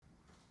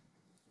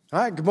All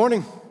right, good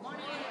morning.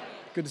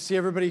 Good to see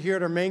everybody here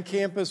at our main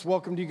campus.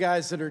 Welcome to you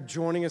guys that are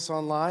joining us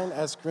online.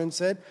 As Corinne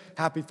said,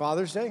 happy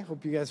Father's Day.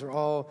 Hope you guys are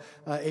all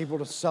able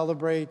to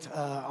celebrate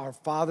our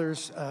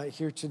fathers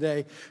here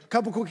today. A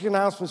couple quick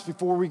announcements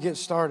before we get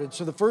started.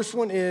 So the first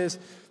one is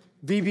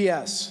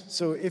VBS.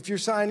 So if you're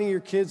signing your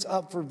kids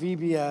up for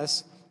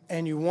VBS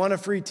and you want a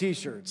free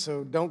t-shirt,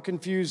 so don't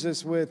confuse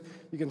this with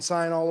you can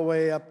sign all the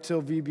way up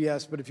till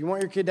VBS, but if you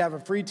want your kid to have a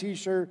free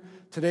t-shirt,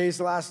 today's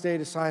the last day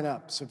to sign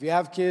up. So if you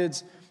have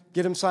kids,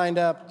 get them signed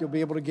up. You'll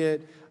be able to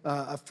get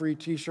a free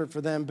t-shirt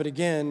for them. But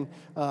again,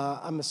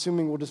 I'm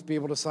assuming we'll just be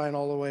able to sign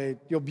all the way.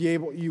 You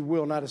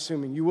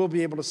will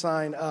be able to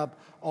sign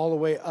up all the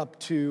way up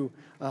to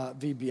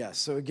VBS.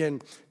 So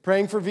again,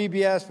 praying for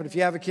VBS, but if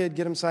you have a kid,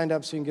 get them signed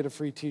up so you can get a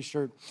free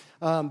t-shirt.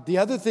 The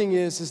other thing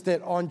is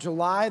that on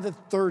July the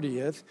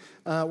 30th,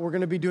 we're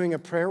going to be doing a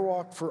prayer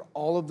walk for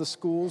all of the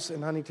schools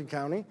in Huntington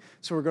County.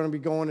 So we're going to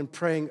be going and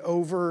praying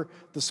over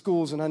the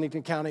schools in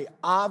Huntington County.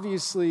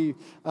 Obviously,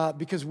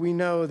 because we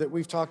know that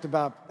we've talked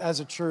about as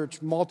a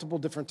church multiple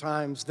different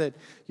times that,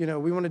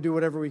 we want to do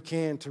whatever we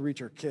can to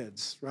reach our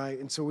kids, right?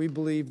 And so we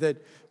believe that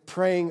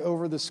praying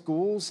over the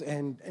schools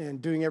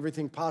and doing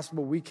everything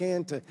possible we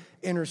can to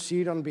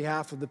intercede on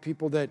behalf of the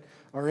people that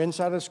are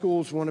inside of the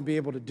schools, we want to be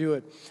able to do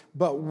it.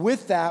 But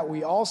with that,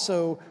 we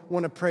also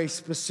want to pray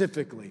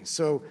specifically.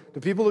 So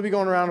the people that be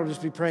going around will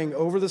just be praying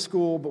over the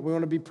school, but we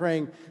want to be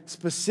praying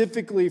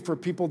specifically for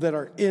people that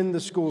are in the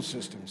school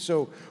system.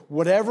 So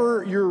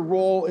whatever your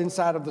role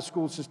inside of the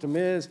school system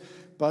is,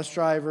 bus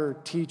driver,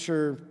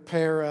 teacher,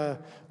 para,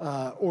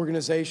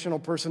 organizational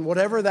person,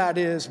 whatever that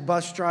is,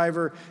 bus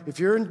driver, if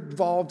you're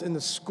involved in the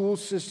school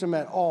system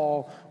at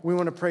all, we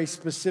want to pray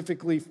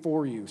specifically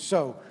for you.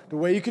 So the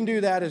way you can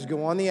do that is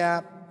go on the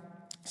app,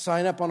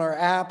 sign up on our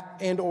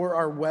app and or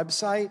our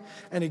website.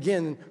 And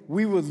again,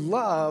 we would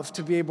love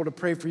to be able to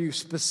pray for you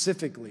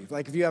specifically.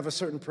 Like if you have a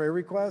certain prayer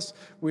request,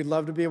 we'd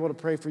love to be able to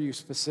pray for you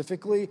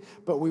specifically,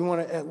 but we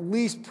want to at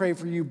least pray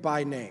for you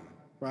by name,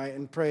 right?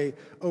 And pray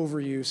over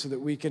you so that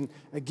we can,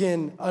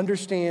 again,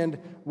 understand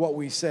what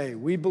we say.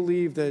 We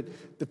believe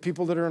that the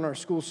people that are in our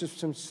school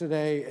systems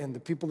today and the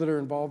people that are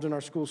involved in our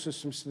school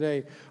systems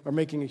today are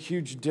making a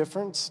huge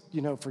difference,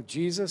 for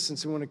Jesus. And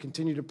so we want to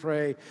continue to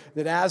pray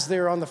that as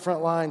they're on the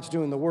front lines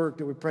doing the work,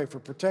 that we pray for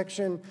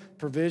protection,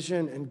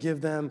 provision, and give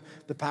them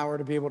the power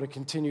to be able to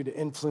continue to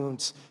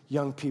influence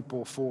young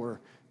people for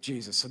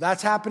Jesus. So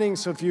that's happening.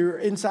 So if you're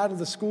inside of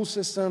the school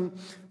system,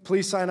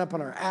 please sign up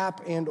on our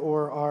app and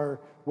or our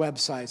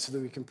website so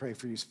that we can pray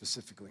for you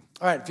specifically.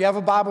 All right, if you have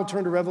a Bible,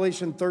 turn to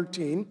Revelation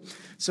 13.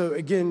 So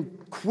again,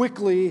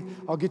 quickly,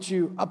 I'll get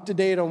you up to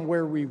date on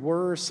where we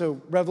were.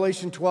 So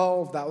Revelation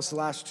 12, that was the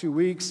last 2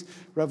 weeks.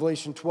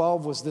 Revelation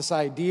 12 was this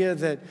idea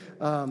that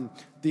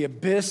the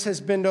abyss has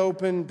been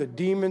opened, the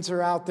demons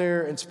are out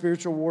there, and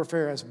spiritual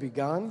warfare has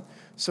begun.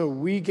 So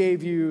we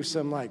gave you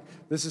some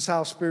this is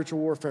how spiritual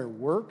warfare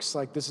works.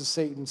 This is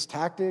Satan's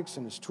tactics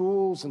and his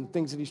tools and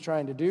things that he's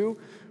trying to do.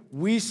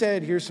 We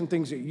said, here's some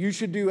things that you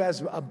should do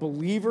as a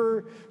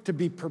believer to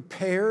be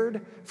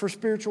prepared for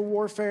spiritual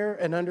warfare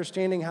and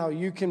understanding how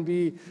you can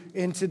be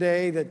in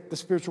today, that the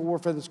spiritual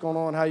warfare that's going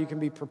on, how you can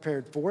be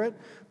prepared for it.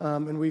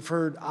 And we've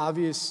heard,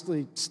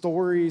 obviously,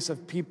 stories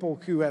of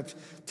people who have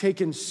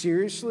taken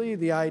seriously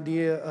the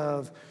idea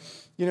of,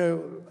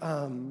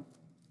 in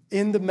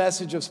the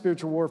message of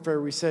spiritual warfare,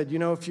 we said,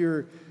 if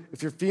you're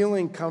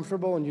feeling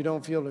comfortable and you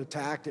don't feel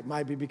attacked, it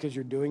might be because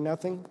you're doing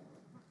nothing.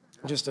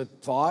 Just a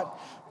thought.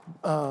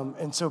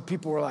 And so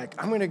people were like,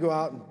 I'm going to go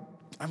out and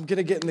I'm going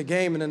to get in the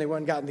game. And then they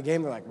went and got in the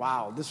game. They're like,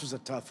 wow, this was a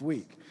tough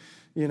week.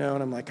 And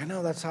I'm like, I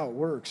know that's how it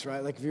works,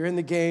 right? If you're in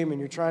the game and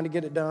you're trying to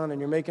get it done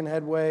and you're making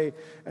headway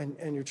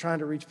and you're trying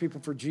to reach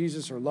people for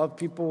Jesus or love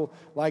people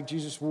like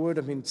Jesus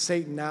would,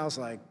 Satan now's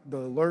like, the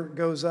alert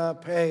goes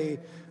up, hey,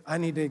 I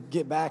need to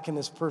get back in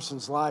this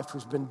person's life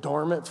who's been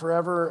dormant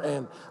forever,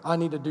 and I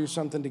need to do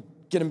something to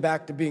get him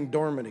back to being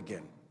dormant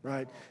again.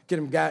 Right? Get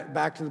them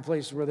back to the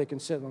places where they can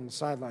sit on the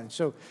sidelines.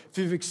 So if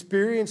you've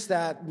experienced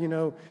that,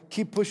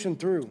 keep pushing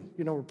through.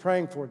 We're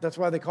praying for it. That's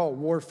why they call it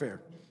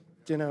warfare.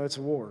 It's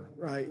a war,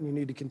 right? And you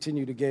need to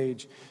continue to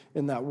engage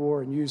in that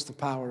war and use the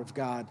power of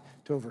God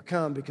to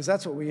overcome, because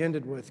that's what we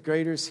ended with.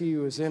 Greater is he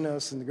who is in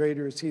us and the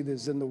greater is he that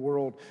is in the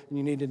world, and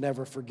you need to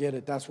never forget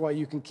it. That's why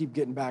you can keep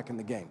getting back in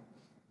the game,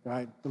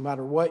 right? No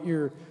matter what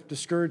your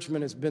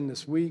discouragement has been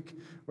this week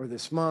or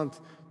this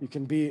month, you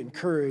can be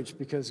encouraged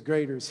because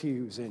greater is he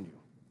who's in you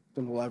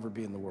than will ever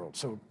be in the world.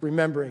 So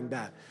remembering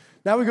that.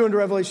 Now we go into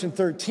Revelation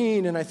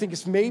 13, and I think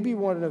it's maybe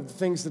one of the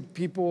things that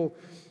people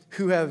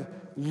who have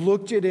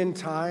looked at end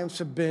times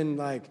have been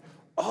like,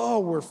 oh,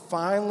 we're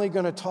finally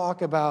going to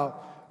talk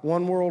about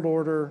one world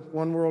order,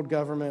 one world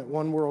government,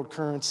 one world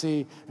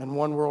currency, and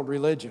one world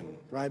religion,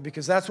 right?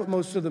 Because that's what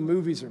most of the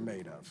movies are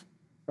made of,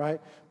 right?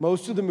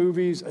 Most of the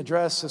movies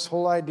address this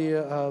whole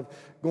idea of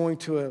going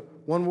to a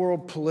one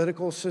world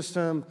political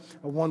system,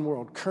 a one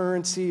world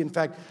currency. In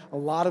fact, a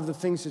lot of the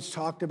things that's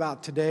talked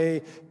about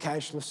today,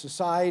 cashless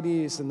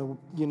societies and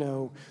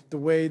the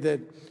way that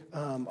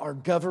our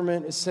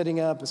government is setting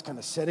up is kind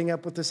of setting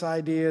up with this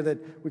idea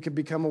that we could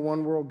become a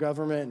one world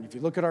government. And if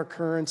you look at our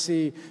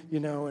currency,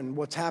 and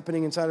what's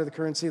happening inside of the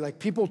currency, like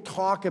people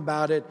talk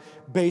about it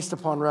based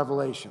upon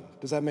Revelation.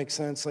 Does that make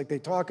sense? Like they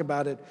talk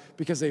about it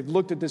because they've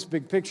looked at this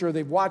big picture,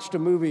 they've watched a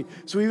movie.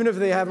 So even if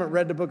they haven't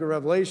read the book of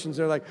Revelations,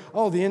 they're like,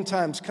 oh, the end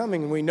time's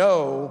coming. And we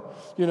know,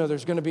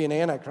 there's going to be an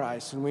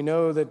Antichrist. And we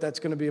know that that's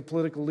going to be a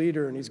political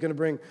leader. And he's going to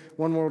bring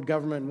one world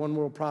government and one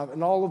world prophet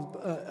and all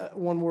of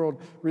one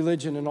world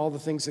religion and all the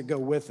things that go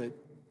with it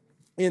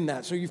in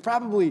that. So you've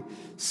probably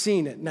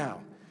seen it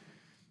now.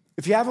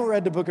 If you haven't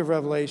read the book of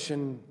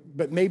Revelation,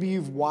 but maybe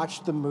you've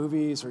watched the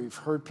movies or you've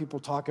heard people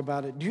talk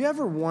about it, do you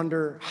ever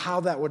wonder how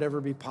that would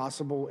ever be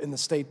possible in the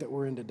state that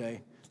we're in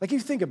today? Like, you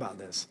think about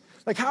this.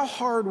 Like, how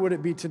hard would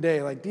it be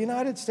today? Like, the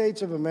United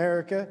States of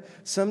America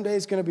someday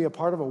is going to be a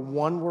part of a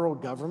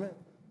one-world government?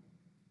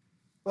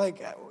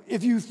 Like,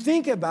 if you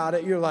think about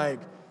it, you're like,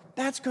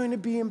 that's going to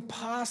be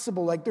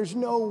impossible. Like, there's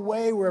no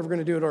way we're ever going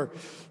to do it. Or,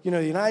 the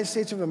United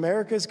States of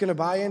America is going to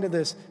buy into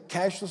this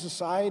cashless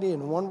society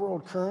and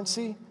one-world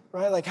currency,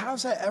 right? Like,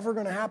 how's that ever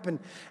going to happen?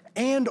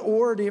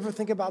 Or do you ever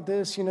think about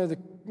this? The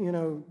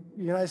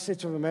United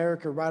States of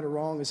America, right or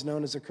wrong, is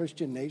known as a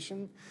Christian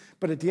nation.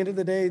 But at the end of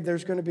the day,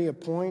 there's going to be a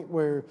point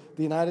where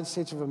the United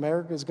States of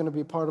America is going to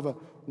be part of a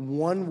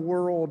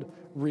one-world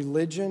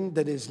religion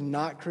that is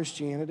not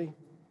Christianity.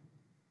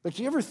 Like,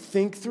 do you ever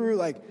think through,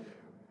 like,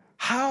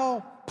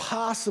 how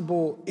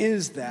possible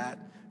is that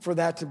for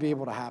that to be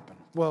able to happen?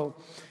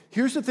 Well,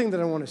 here's the thing that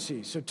I want to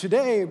see. So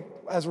today,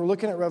 as we're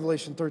looking at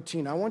Revelation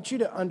 13, I want you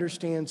to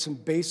understand some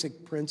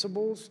basic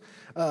principles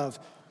of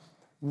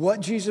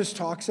what Jesus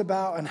talks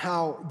about and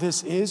how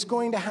this is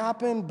going to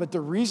happen. But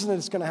the reason that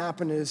it's going to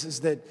happen is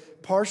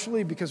that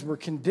partially because we're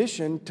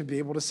conditioned to be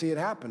able to see it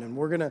happen. And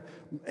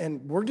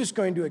we're just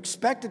going to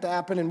expect it to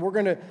happen, and we're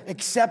going to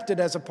accept it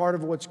as a part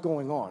of what's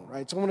going on,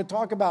 right? So I'm going to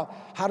talk about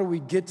how do we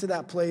get to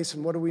that place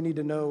and what do we need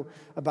to know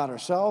about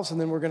ourselves.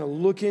 And then we're going to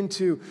look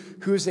into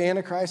who's the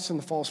Antichrist and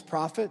the false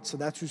prophet. So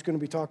that's who's going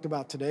to be talked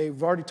about today.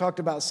 We've already talked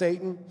about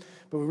Satan,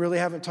 but we really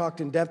haven't talked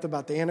in depth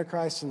about the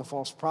Antichrist and the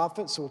false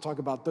prophet. So we'll talk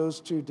about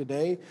those two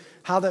today,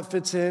 how that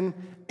fits in.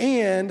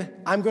 And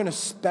I'm going to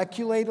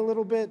speculate a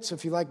little bit. So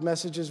if you like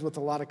messages with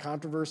a lot of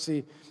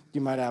controversy,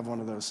 you might have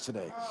one of those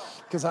today.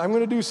 Because I'm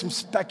going to do some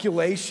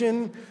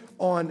speculation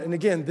on, and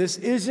again, this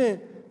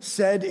isn't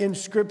said in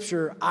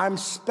Scripture. I'm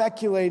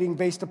speculating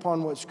based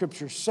upon what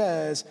Scripture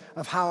says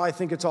of how I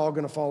think it's all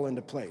going to fall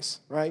into place,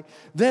 right?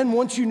 Then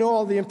once you know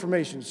all the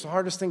information, it's the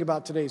hardest thing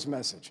about today's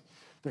message.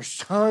 There's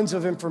tons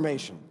of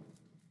information.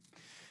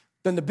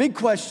 Then the big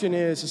question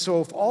is,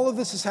 so if all of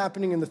this is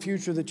happening in the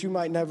future that you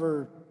might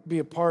never be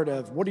a part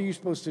of, what are you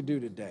supposed to do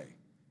today?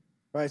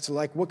 Right? So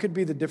like, what could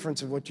be the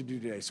difference of what you do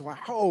today? So I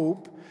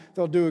hope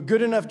they'll do a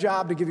good enough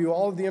job to give you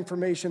all of the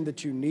information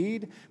that you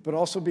need, but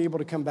also be able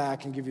to come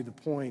back and give you the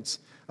points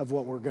of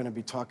what we're going to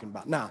be talking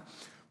about. Now,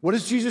 what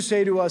does Jesus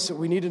say to us that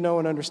we need to know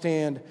and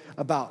understand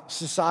about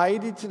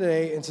society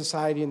today and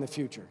society in the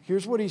future?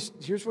 Here's what he's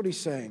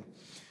saying.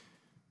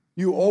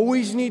 You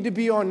always need to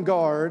be on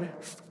guard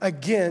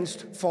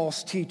against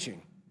false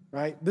teaching,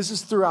 right? This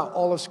is throughout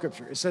all of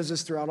Scripture. It says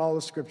this throughout all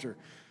of Scripture.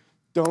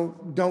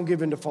 Don't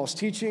give into false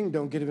teaching.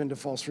 Don't give into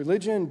false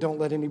religion. Don't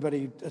let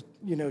anybody,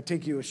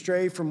 take you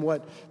astray from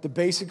what the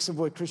basics of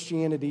what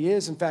Christianity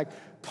is. In fact,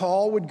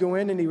 Paul would go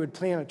in and he would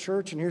plant a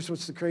church, and here's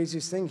what's the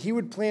craziest thing. He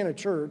would plant a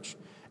church,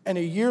 and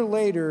a year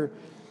later,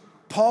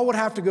 Paul would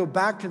have to go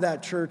back to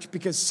that church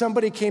because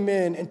somebody came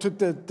in and took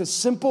the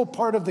simple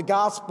part of the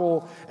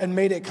gospel and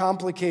made it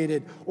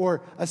complicated.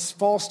 Or a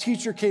false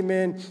teacher came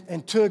in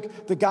and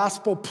took the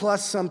gospel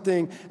plus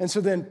something. And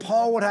so then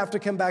Paul would have to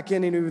come back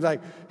in and he would be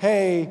like,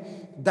 hey,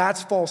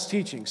 that's false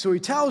teaching. So he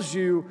tells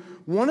you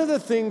one of the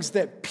things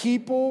that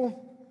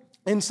people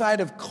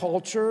inside of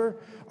culture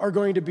are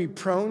going to be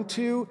prone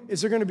to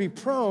is they're going to be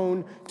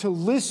prone to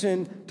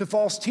listen to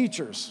false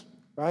teachers,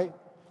 right?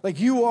 Like,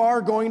 you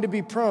are going to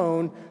be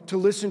prone to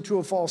listen to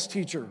a false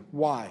teacher.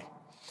 Why?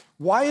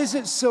 Why is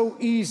it so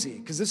easy?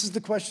 Because this is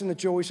the question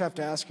that you always have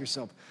to ask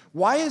yourself.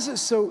 Why is it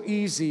so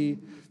easy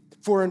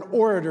for an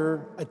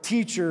orator, a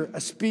teacher,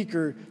 a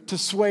speaker to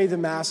sway the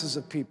masses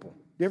of people?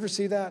 You ever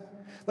see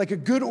that? Like, a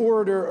good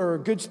orator or a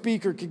good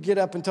speaker could get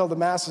up and tell the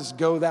masses,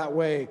 go that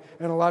way.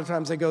 And a lot of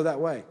times they go that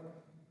way.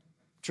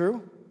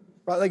 True?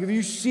 Right? Like, if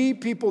you see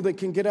people that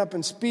can get up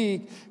and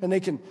speak and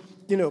they can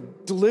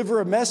deliver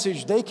a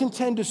message, they can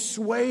tend to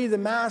sway the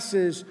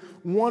masses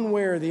one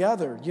way or the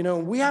other.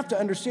 We have to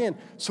understand,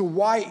 so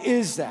why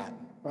is that,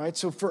 right?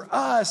 So for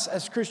us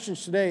as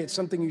Christians today, it's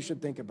something you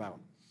should think about.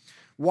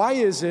 Why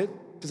is it,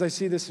 because I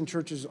see this in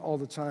churches all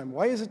the time,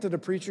 why is it that a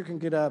preacher can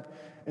get up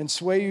and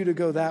sway you to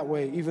go that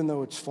way even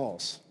though it's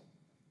false?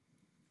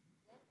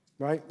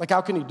 right? Like, how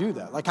can he do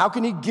that? Like, how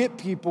can he get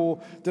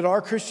people that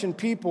are Christian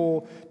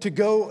people to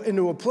go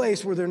into a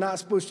place where they're not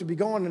supposed to be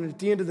going? And at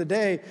the end of the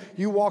day,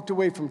 you walked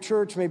away from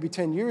church maybe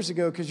 10 years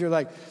ago because you're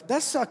like,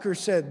 that sucker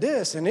said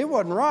this and it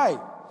wasn't right.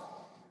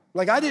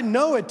 Like, I didn't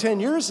know it 10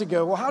 years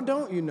ago. Well, how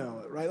don't you know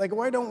it, right? Like,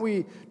 why don't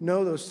we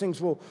know those things?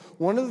 Well,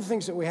 one of the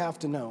things that we have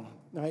to know,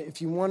 right, if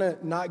you want to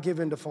not give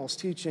in to false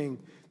teaching,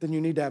 then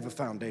you need to have a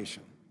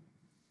foundation.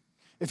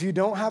 If you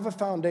don't have a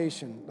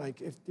foundation,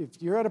 like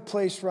if you're at a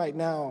place right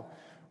now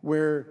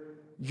where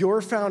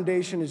your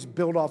foundation is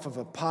built off of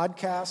a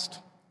podcast,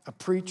 a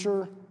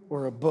preacher,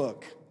 or a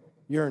book,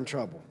 you're in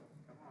trouble.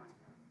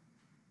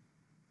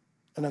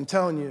 And I'm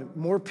telling you,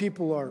 more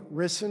people are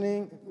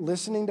listening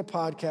to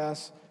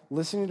podcasts,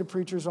 listening to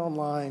preachers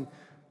online,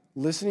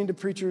 listening to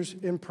preachers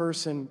in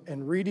person,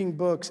 and reading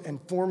books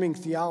and forming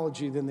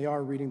theology than they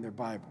are reading their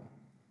Bible.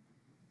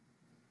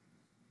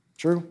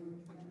 True?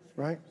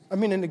 Right? I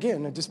mean, and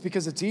again, just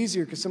because it's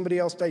easier because somebody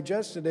else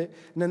digested it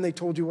and then they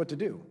told you what to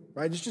do,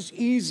 right? It's just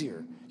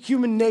easier.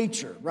 Human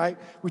nature, right?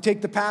 We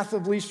take the path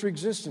of least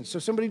resistance. So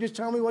somebody just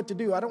tell me what to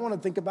do. I don't want to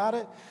think about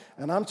it.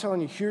 And I'm telling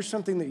you, here's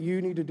something that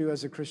you need to do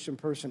as a Christian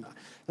person.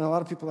 And a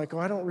lot of people are like, oh,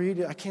 I don't read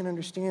it. I can't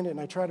understand it. And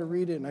I try to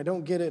read it and I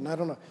don't get it and I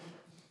don't know.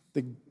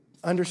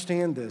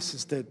 Understand this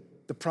is that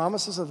the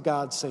promises of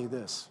God say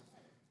this.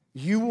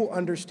 You will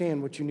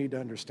understand what you need to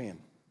understand.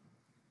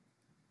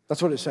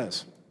 That's what it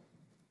says.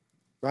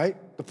 Right?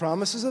 The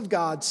promises of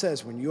God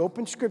says when you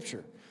open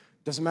Scripture,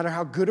 doesn't matter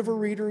how good of a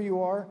reader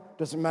you are,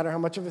 doesn't matter how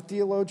much of a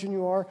theologian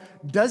you are,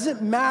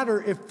 doesn't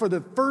matter if for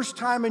the first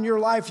time in your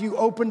life you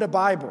opened a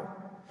Bible.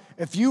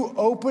 If you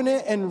open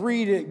it and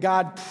read it,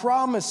 God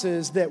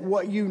promises that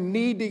what you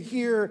need to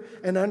hear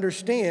and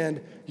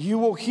understand, you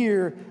will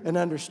hear and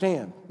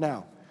understand.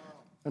 Now,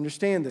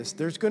 understand this.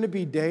 There's going to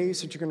be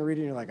days that you're going to read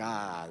it and you're like,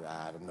 I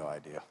have no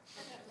idea.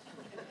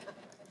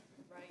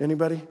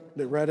 Anybody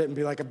that read it and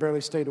be like, I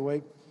barely stayed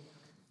awake?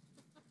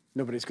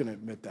 Nobody's going to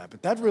admit that,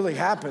 but that really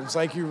happens.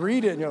 Like you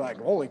read it and you're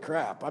like, holy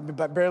crap, I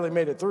barely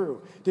made it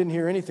through. Didn't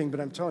hear anything, but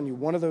I'm telling you,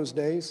 one of those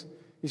days,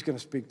 he's going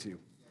to speak to you.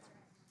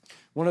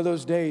 One of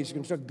those days, you're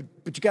going to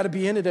start, but you got to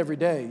be in it every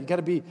day. You got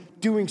to be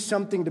doing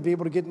something to be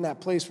able to get in that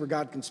place where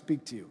God can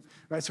speak to you.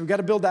 Right? So we got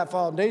to build that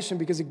foundation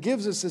because it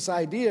gives us this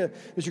idea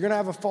that you're going to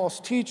have a false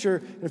teacher,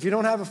 and if you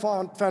don't have a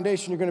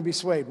foundation, you're going to be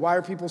swayed. Why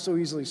are people so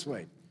easily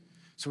swayed?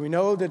 So we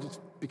know that it's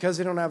because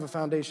they don't have a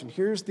foundation.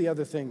 Here's the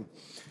other thing.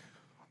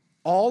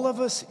 All of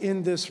us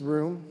in this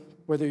room,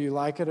 whether you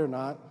like it or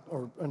not,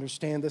 or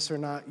understand this or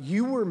not,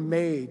 you were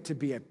made to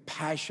be a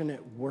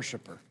passionate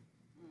worshiper.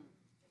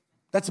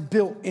 That's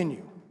built in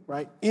you,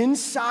 right?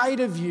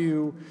 Inside of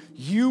you,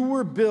 you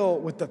were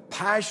built with the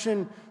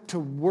passion to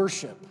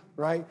worship,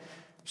 right?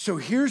 So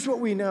here's what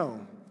we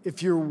know.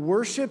 If your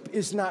worship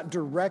is not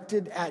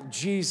directed at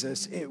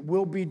Jesus, it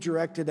will be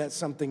directed at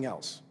something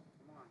else,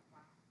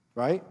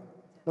 right?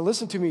 Now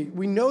listen to me.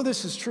 We know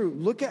this is true.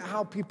 Look at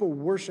how people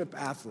worship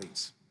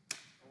athletes.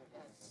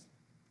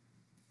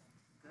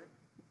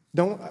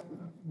 Don't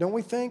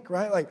we think,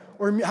 right? Like,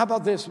 or how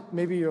about this?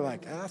 Maybe you're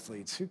like,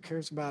 athletes, who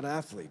cares about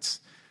athletes?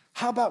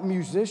 How about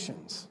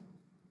musicians?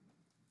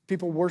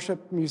 People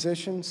worship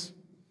musicians.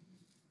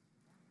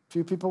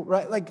 Few people,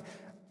 right? Like,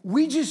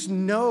 we just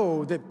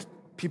know that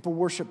people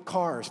worship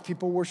cars,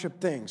 people worship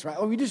things,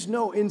 right? We just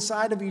know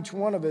inside of each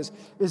one of us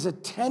is a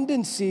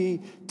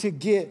tendency to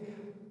get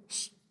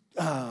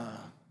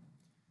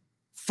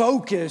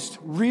focused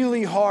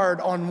really hard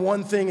on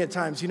one thing at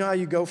times. You know how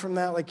you go from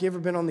that? Like, you ever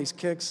been on these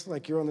kicks?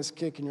 Like, you're on this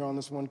kick and you're on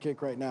this one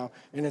kick right now,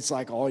 and it's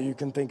like all you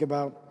can think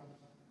about.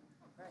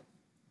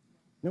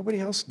 Nobody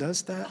else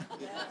does that?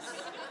 Yes.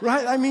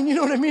 Right? I mean, you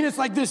know what I mean? It's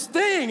like this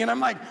thing, and I'm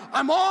like,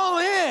 I'm all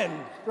in,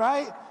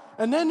 right?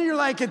 And then you're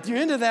like, at the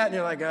end of that, and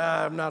you're like,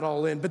 I'm not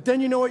all in. But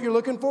then you know what you're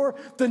looking for?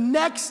 The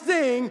next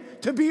thing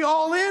to be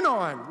all in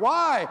on.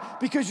 Why?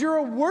 Because you're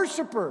a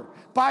worshiper.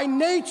 By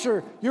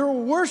nature, you're a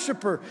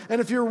worshiper.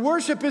 And if your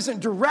worship isn't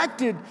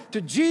directed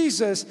to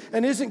Jesus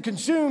and isn't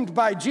consumed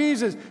by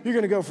Jesus, you're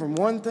going to go from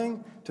one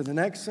thing to the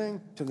next thing,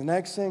 to the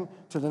next thing,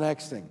 to the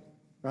next thing,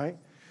 right?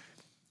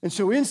 And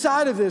so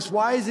inside of this,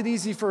 why is it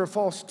easy for a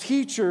false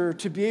teacher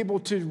to be able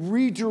to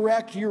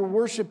redirect your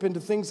worship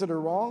into things that are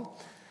wrong?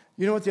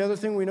 You know what the other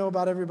thing we know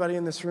about everybody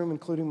in this room,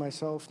 including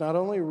myself? Not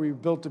only are we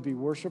built to be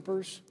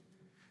worshipers,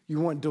 you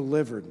want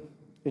delivered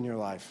in your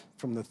life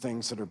from the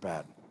things that are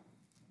bad.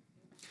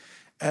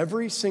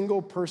 Every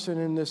single person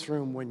in this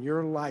room, when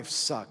your life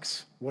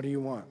sucks, what do you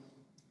want?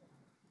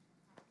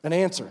 An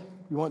answer.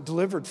 You want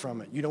delivered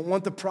from it. You don't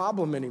want the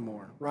problem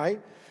anymore,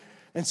 right?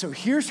 And so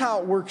here's how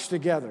it works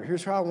together.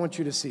 Here's how I want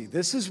you to see.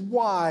 This is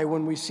why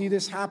when we see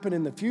this happen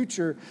in the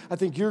future, I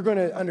think you're going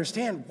to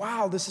understand,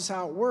 wow, this is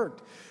how it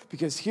worked.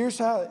 Because here's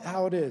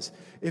how it is.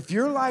 If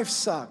your life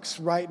sucks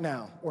right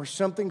now or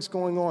something's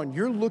going on,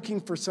 you're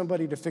looking for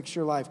somebody to fix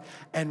your life.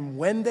 And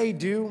when they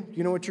do,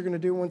 you know what you're going to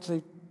do once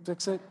they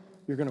fix it?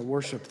 You're going to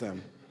worship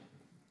them.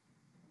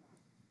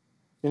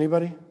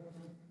 Anybody?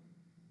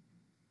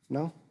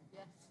 No?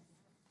 Yes.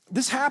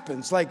 This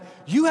happens. Like,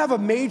 you have a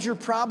major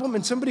problem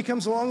and somebody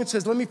comes along and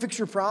says, let me fix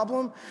your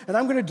problem and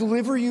I'm gonna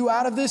deliver you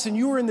out of this, and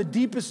you were in the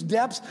deepest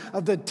depths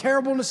of the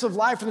terribleness of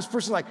life, and this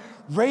person like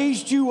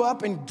raised you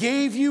up and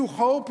gave you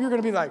hope. You're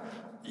gonna be like,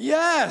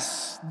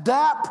 yes,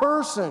 that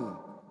person.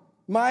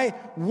 My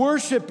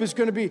worship is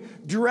gonna be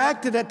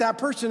directed at that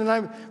person.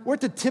 And we're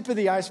at the tip of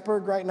the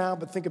iceberg right now,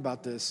 but think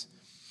about this.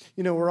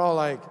 You know, we're all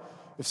like,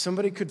 if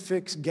somebody could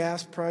fix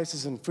gas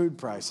prices and food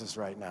prices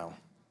right now.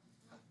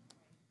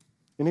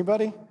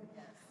 Anybody?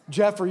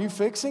 Jeff, are you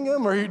fixing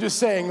them, or are you just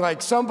saying,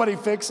 like, somebody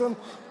fix them?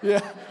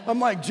 Yeah. I'm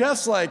like,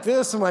 Jeff's like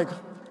this. I'm like,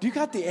 do you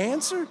got the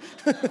answer?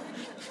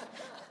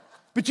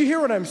 But you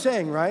hear what I'm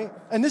saying, right?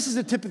 And this is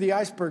the tip of the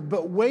iceberg,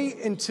 but wait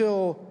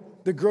until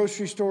the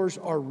grocery stores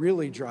are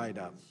really dried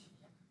up.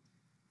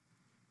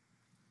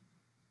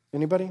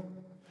 Anybody?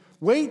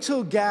 Wait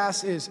till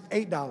gas is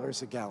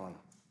 $8 a gallon.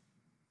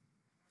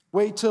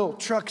 Wait till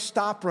trucks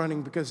stop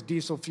running because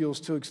diesel fuel's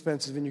too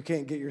expensive and you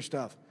can't get your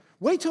stuff.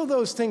 Wait till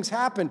those things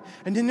happen,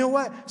 and you know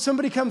what?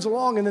 Somebody comes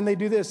along and then they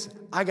do this.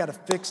 I got to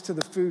fix to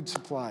the food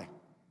supply.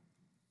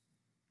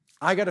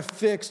 I got to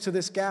fix to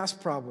this gas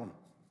problem.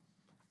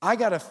 I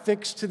got to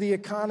fix to the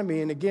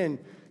economy. And again,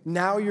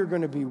 now you're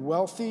going to be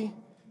wealthy,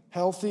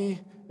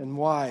 healthy, and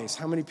wise.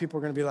 How many people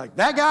are going to be like,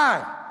 that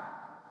guy?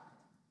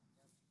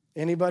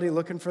 Anybody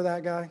looking for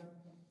that guy?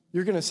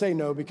 You're going to say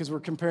no because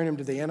we're comparing him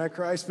to the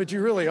Antichrist, but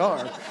you really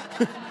are.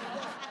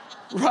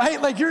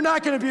 Right? Like, you're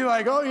not going to be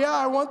like, oh, yeah,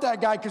 I want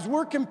that guy, because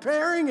we're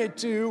comparing it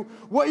to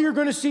what you're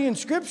going to see in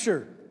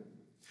Scripture.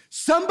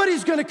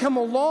 Somebody's going to come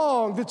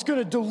along that's going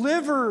to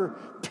deliver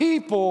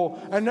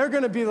people, and they're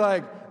going to be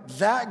like,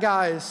 that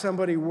guy is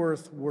somebody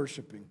worth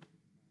worshiping.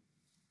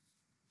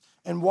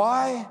 And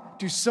why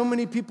do so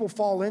many people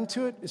fall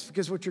into it? It's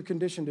because what you're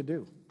conditioned to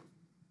do.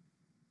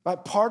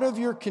 But part of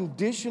your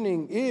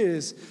conditioning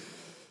is,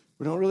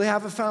 we don't really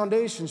have a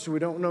foundation, so we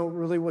don't know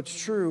really what's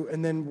true.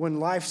 And then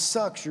when life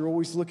sucks, you're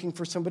always looking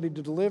for somebody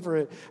to deliver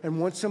it. And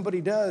once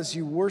somebody does,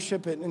 you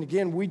worship it. And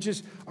again, we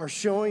just are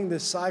showing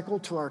this cycle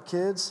to our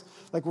kids.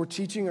 Like, we're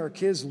teaching our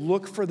kids,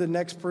 look for the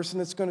next person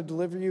that's going to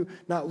deliver you,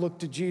 not look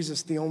to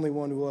Jesus, the only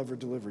one who will ever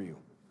deliver you.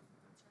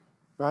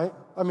 Right?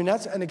 I mean,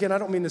 and again, I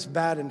don't mean this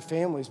bad in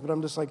families, but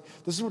I'm just like,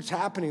 this is what's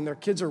happening. Their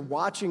kids are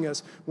watching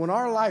us. When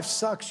our life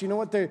sucks, you know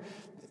what they're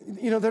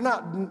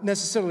not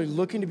necessarily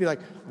looking to be like,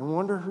 I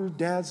wonder who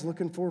dad's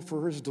looking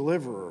for his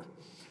deliverer.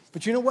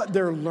 But you know what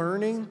they're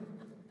learning?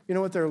 You know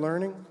what they're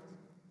learning?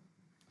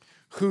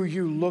 Who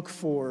you look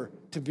for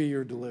to be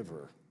your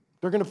deliverer.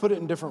 They're going to put it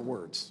in different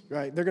words,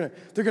 right? They're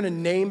going to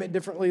name it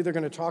differently. They're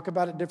going to talk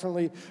about it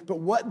differently. But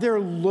what they're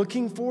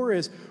looking for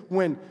is,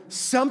 when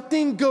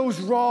something goes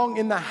wrong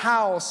in the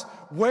house,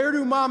 where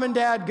do mom and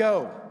dad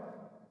go?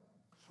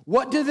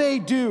 What do they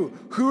do?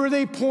 Who are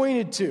they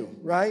pointed to,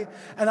 right?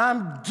 And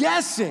I'm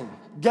guessing,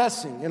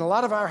 in a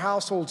lot of our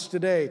households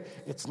today,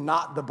 it's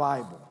not the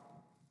Bible.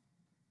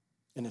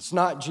 And it's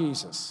not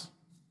Jesus.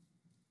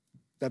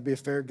 That'd be a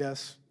fair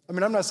guess? I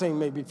mean, I'm not saying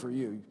maybe for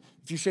you.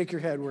 If you shake your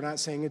head, we're not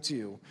saying it's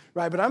you,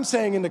 right? But I'm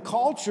saying in the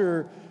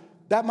culture,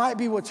 that might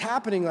be what's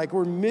happening. Like,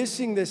 we're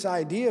missing this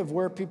idea of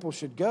where people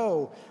should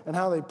go and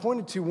how they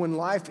pointed to when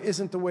life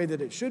isn't the way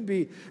that it should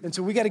be. And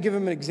so we got to give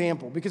them an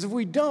example. Because if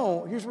we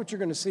don't, here's what you're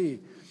going to see.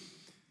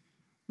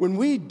 When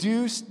we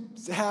do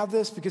have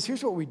this, because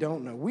here's what we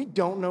don't know. We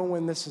don't know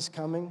when this is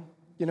coming.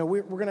 You know,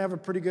 we're going to have a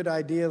pretty good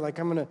idea. Like,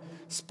 I'm going to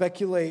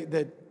speculate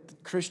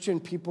that Christian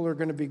people are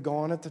going to be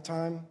gone at the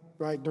time,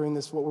 right? During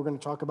this, what we're going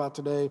to talk about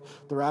today,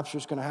 the rapture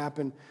is going to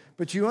happen.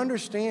 But you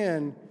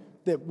understand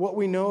that what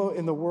we know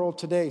in the world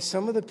today,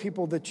 some of the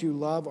people that you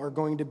love are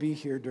going to be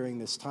here during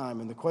this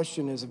time. And the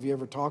question is, have you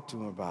ever talked to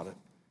them about it?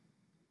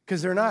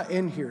 Because they're not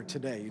in here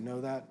today, you know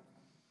that?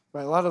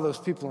 Right? A lot of those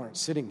people aren't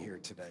sitting here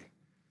today.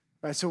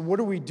 Right, so what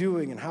are we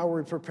doing, and how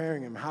are we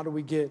preparing them? How do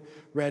we get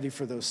ready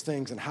for those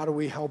things, and how do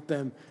we help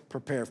them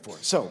prepare for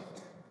it? So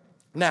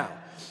now,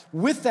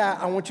 with that,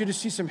 I want you to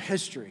see some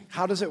history.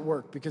 How does it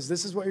work? Because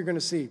this is what you're going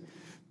to see.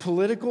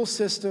 Political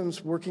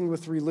systems working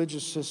with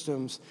religious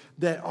systems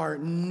that are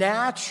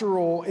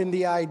natural in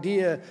the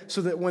idea,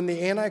 so that when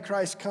the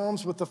Antichrist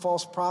comes with the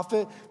false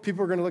prophet,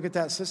 people are going to look at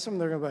that system,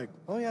 they're going to be like,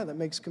 oh yeah, that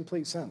makes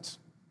complete sense,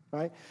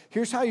 right?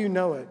 Here's how you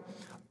know it.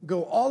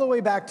 Go all the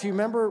way back to, you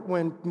remember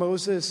when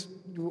Moses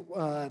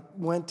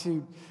went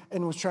to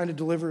and was trying to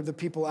deliver the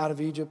people out of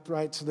Egypt,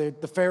 right? So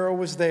the Pharaoh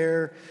was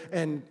there,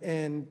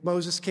 and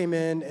Moses came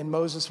in, and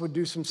Moses would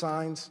do some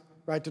signs,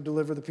 right, to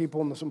deliver the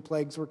people, and some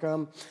plagues would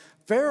come.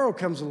 Pharaoh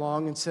comes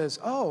along and says,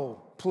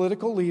 oh,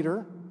 political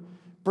leader,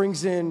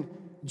 brings in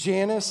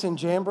Jannes and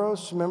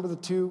Jambres, remember the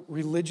two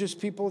religious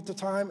people at the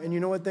time, and you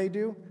know what they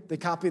do? They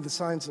copy the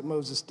signs that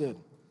Moses did.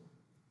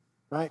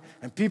 Right?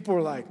 And people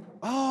are like,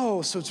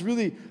 oh, so it's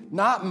really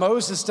not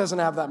Moses doesn't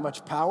have that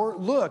much power.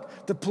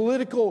 Look, the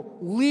political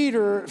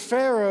leader,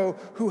 Pharaoh,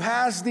 who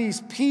has these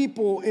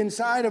people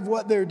inside of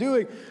what they're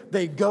doing,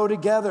 they go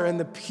together, and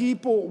the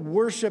people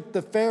worship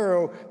the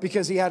Pharaoh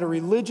because he had a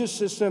religious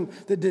system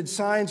that did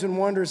signs and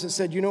wonders that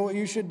said, you know what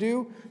you should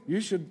do? You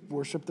should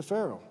worship the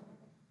Pharaoh.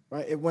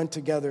 right? It went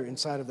together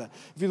inside of that.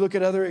 If you look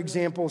at other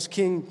examples,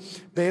 King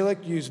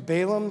Balak used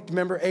Balaam.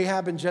 Remember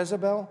Ahab and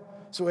Jezebel?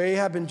 So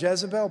Ahab and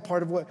Jezebel,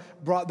 part of what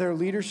brought their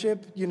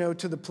leadership,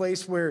 to the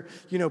place where,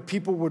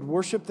 people would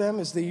worship them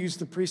is they used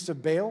the priest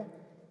of Baal.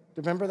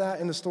 Remember that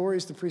in the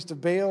stories? The priest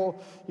of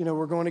Baal,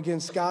 were going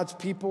against God's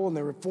people, and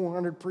there were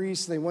 400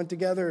 priests. They went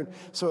together. And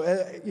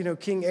so,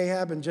 King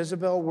Ahab and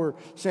Jezebel were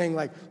saying,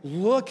 like,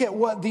 look at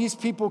what these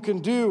people can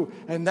do,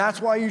 and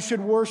that's why you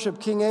should worship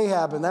King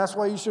Ahab, and that's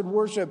why you should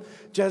worship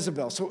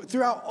Jezebel. So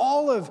throughout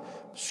all of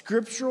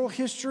scriptural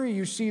history,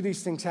 you see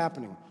these things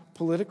happening.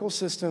 Political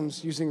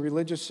systems using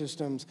religious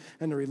systems,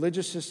 and the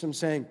religious system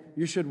saying,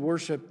 you should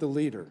worship the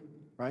leader,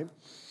 right?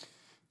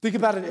 Think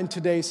about it in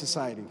today's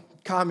society.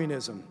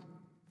 Communism.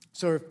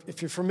 So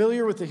if you're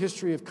familiar with the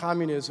history of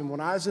communism, when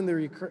I was in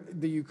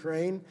the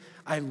Ukraine,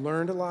 I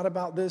learned a lot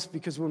about this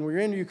because when we were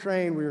in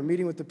Ukraine, we were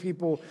meeting with the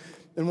people,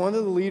 and one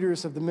of the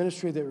leaders of the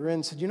ministry that we're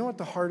in said, you know what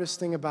the hardest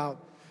thing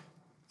about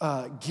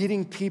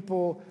getting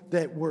people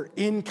that were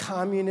in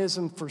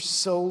communism for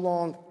so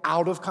long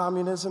out of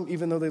communism,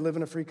 even though they live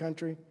in a free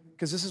country?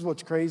 Because this is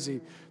what's crazy.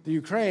 The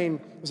Ukraine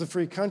was a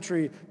free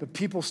country, but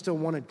people still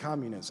wanted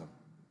communism,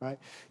 right?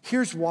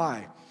 Here's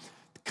why.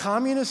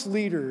 Communist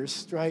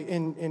leaders, right,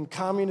 in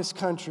communist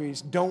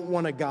countries don't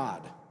want a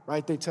God,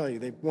 right? They tell you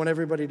they want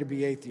everybody to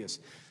be atheists.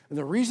 And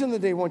the reason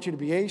that they want you to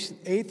be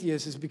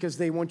atheists is because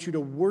they want you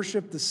to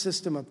worship the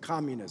system of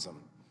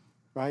communism,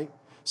 right?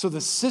 So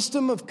the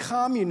system of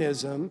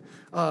communism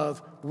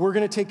of we're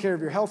going to take care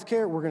of your health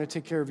care, we're going to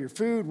take care of your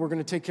food, we're going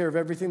to take care of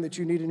everything that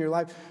you need in your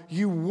life.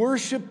 You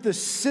worship the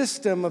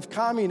system of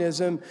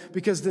communism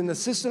because then the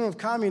system of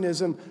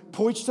communism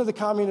points to the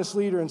communist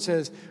leader and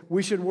says,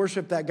 we should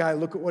worship that guy.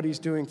 Look at what he's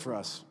doing for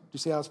us. Do you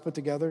see how it's put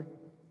together?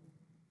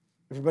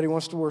 Everybody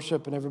wants to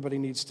worship and everybody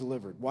needs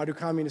delivered. Why do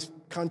communist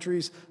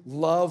countries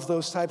love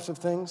those types of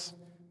things?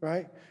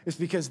 Right? It's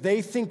because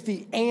they think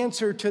the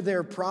answer to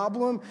their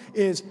problem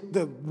is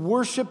the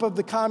worship of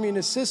the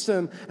communist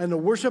system and the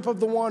worship of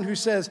the one who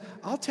says,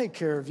 I'll take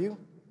care of you.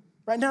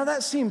 Right now,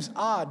 that seems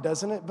odd,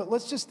 doesn't it? But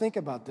let's just think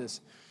about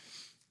this.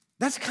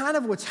 That's kind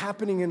of what's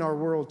happening in our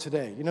world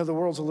today. The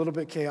world's a little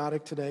bit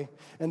chaotic today,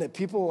 and that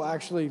people will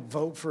actually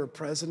vote for a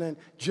president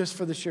just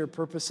for the sheer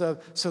purpose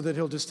of, so that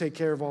he'll just take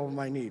care of all of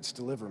my needs,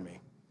 deliver me.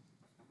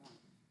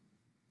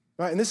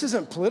 Right? And this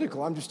isn't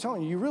political. I'm just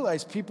telling you, you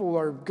realize people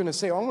are going to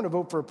say, oh, I'm going to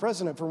vote for a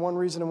president for one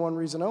reason and one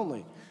reason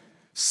only,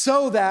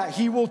 so that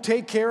he will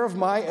take care of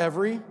my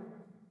every,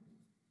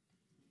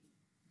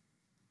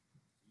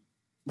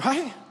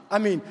 right? I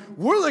mean,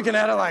 we're looking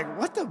at it like,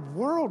 what the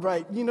world,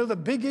 right? The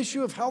big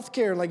issue of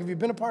healthcare, like if you've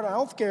been a part of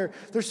healthcare,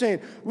 they're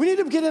saying, we need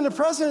to get in a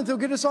president that'll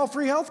get us all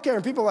free healthcare.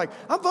 And people are like,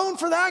 I'm voting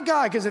for that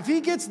guy, because if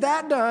he gets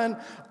that done,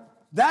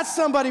 that's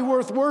somebody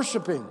worth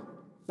worshiping.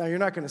 Now, you're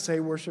not going to say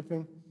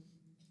worshiping.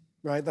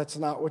 Right? That's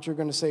not what you're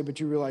going to say,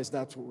 but you realize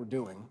that's what we're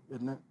doing,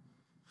 isn't it?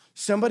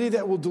 Somebody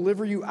that will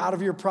deliver you out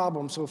of your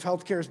problem. So if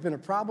healthcare has been a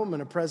problem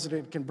and a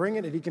president can bring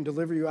it and he can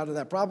deliver you out of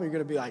that problem, you're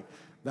going to be like,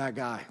 that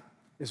guy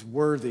is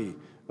worthy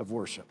of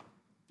worship.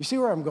 You see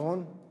where I'm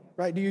going?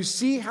 Right? Do you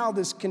see how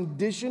this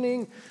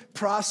conditioning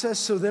process,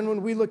 so then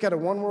when we look at a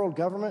one world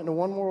government and a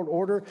one world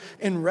order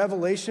in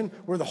Revelation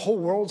where the whole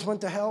world's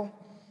went to hell?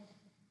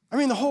 I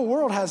mean, the whole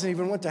world hasn't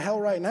even went to hell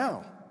right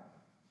now.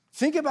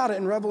 Think about it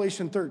in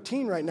Revelation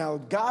 13 right now.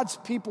 God's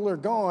people are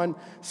gone.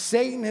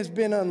 Satan has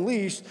been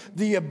unleashed.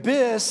 The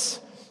abyss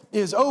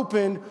is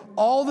open.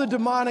 All the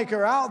demonic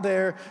are out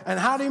there. And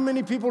how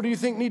many people do you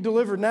think need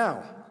delivered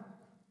now?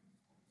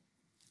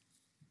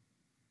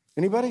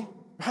 Anybody?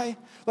 Right?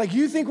 Like,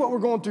 you think what we're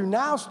going through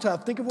now is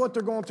tough. Think of what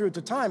they're going through at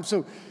the time.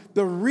 So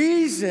the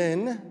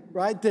reason,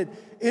 right, that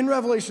in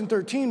Revelation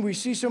 13 we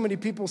see so many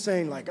people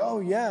saying like,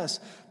 oh yes,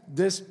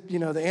 this,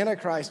 the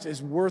Antichrist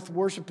is worth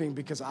worshiping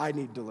because I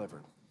need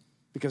delivered.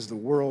 Because the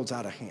world's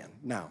out of hand.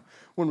 Now,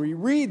 when we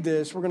read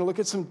this, we're going to look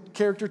at some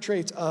character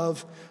traits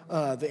of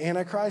the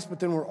Antichrist, but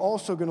then we're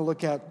also going to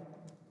look at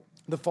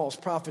the false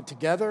prophet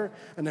together,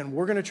 and then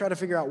we're going to try to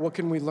figure out what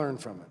can we learn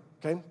from it.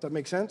 Okay? Does that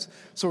make sense?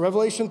 So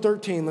Revelation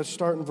 13, let's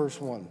start in verse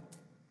 1.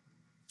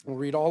 We'll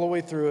read all the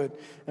way through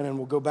it, and then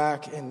we'll go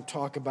back and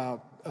talk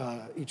about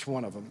each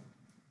one of them.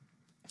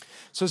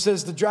 So it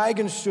says, the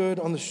dragon stood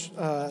on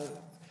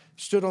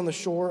the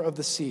shore of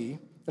the sea,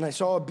 and I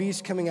saw a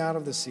beast coming out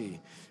of the sea.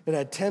 It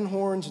had 10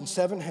 horns and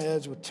 7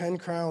 heads with 10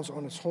 crowns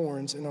on its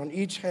horns, and on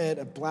each head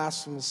a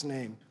blasphemous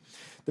name.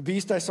 The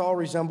beast I saw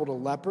resembled a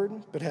leopard,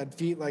 but had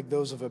feet like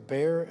those of a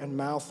bear and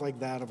mouth like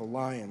that of a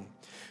lion.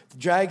 The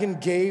dragon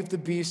gave the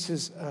beast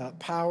his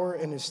power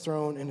and his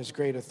throne and his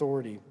great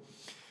authority.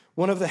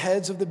 One of the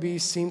heads of the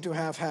beast seemed to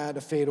have had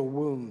a fatal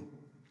wound,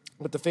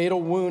 but the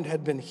fatal wound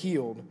had been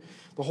healed.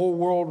 The whole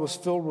world was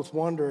filled with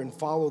wonder and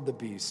followed the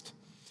beast.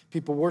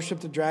 People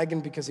worshiped the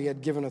dragon because he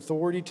had given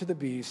authority to the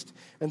beast,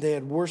 and they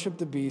had worshiped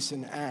the beast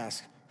and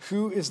asked,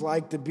 who is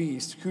like the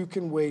beast? Who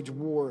can wage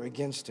war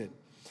against it?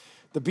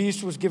 The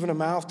beast was given a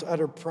mouth to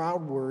utter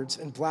proud words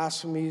and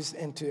blasphemies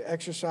and to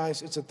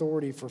exercise its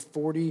authority for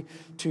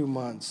 42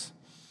 months.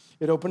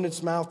 It opened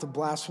its mouth to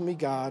blaspheme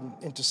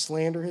God and to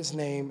slander his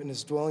name and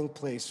his dwelling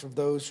place for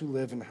those who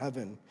live in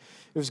heaven.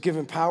 It was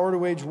given power to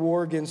wage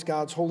war against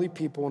God's holy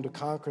people and to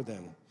conquer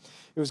them.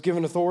 It was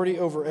given authority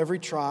over every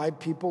tribe,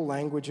 people,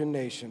 language, and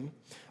nation.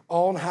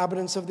 All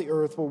inhabitants of the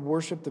earth will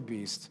worship the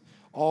beast,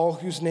 all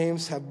whose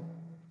names have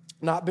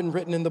not been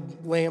written in the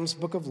Lamb's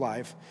book of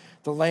life,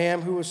 the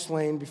Lamb who was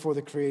slain before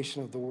the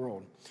creation of the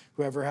world.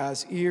 Whoever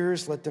has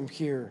ears, let them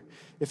hear.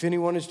 If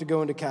anyone is to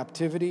go into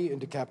captivity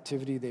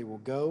they will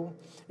go.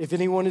 If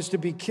anyone is to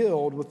be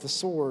killed with the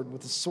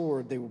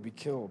sword they will be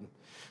killed.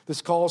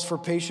 This calls for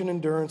patient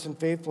endurance and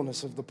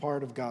faithfulness of the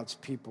part of God's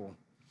people.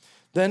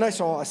 Then I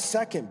saw a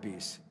second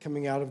beast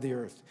coming out of the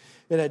earth.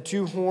 It had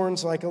 2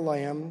 horns like a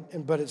lamb,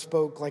 but it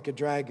spoke like a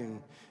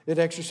dragon. It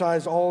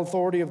exercised all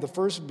authority of the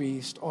first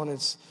beast on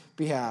its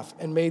behalf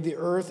and made the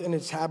earth and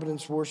its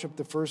inhabitants worship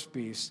the first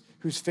beast,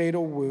 whose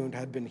fatal wound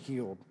had been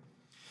healed.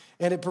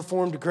 And it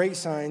performed great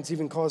signs,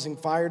 even causing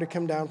fire to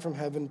come down from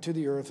heaven to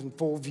the earth in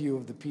full view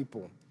of the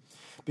people.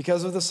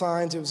 Because of the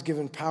signs it was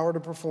given power to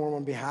perform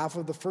on behalf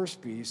of the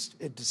first beast,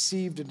 it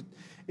deceived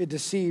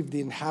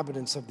the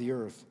inhabitants of the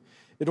earth.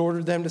 It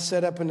ordered them to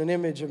set up an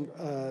image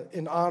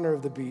in honor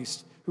of the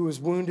beast, who was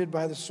wounded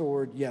by the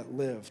sword, yet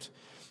lived.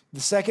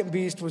 The second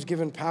beast was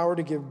given power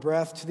to give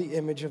breath to the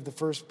image of the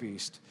first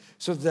beast,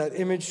 so that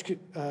image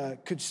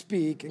could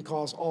speak and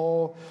cause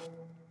all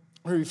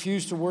who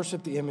refused to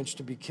worship the image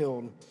to be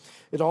killed.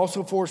 It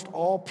also forced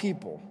all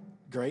people,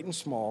 great and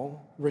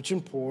small, rich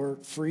and poor,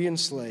 free and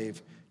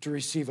slave, to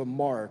receive a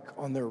mark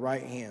on their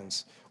right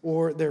hands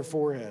or their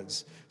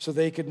foreheads, so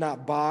they could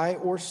not buy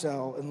or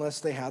sell unless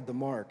they had the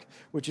mark,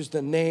 which is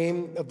the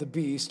name of the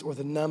beast or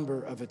the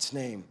number of its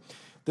name.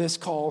 This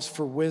calls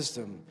for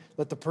wisdom.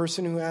 Let the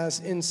person who has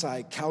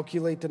insight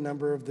calculate the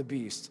number of the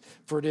beast,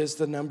 for it is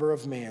the number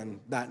of man.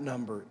 That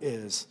number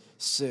is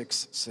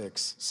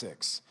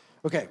 666.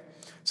 Okay,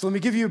 so let me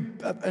give you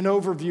an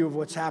overview of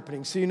what's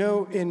happening. So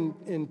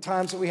in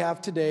times that we have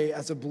today,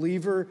 as a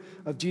believer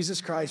of Jesus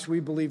Christ,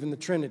 we believe in the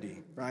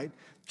Trinity, right?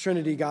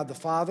 Trinity, God the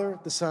Father,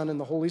 the Son, and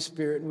the Holy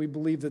Spirit, and we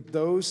believe that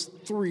those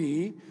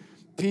 3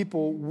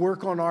 people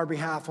work on our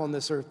behalf on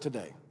this earth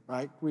today,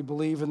 right? We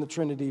believe in the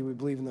Trinity, we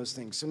believe in those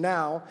things. So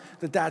now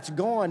that that's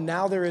gone,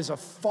 now there is a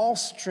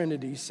false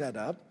Trinity set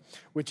up,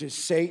 which is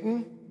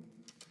Satan,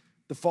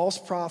 the false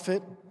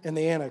prophet, and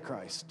the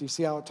Antichrist. Do you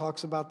see how it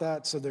talks about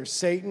that? So there's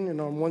Satan,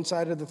 and on one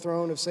side of the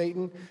throne of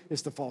Satan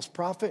is the false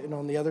prophet, and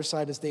on the other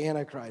side is the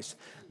Antichrist.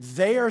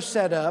 They are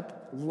set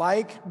up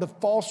like the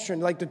false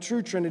Trinity, like the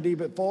true Trinity,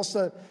 but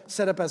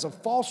set up as a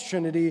false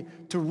Trinity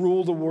to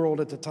rule the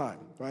world at the time,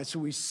 right? So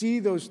we see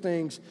those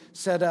things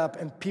set up,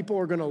 and people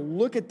are going to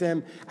look at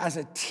them as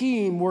a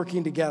team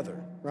working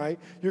together, right?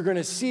 You're going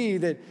to see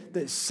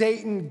that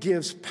Satan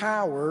gives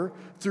power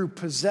through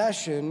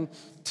possession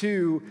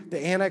to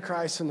the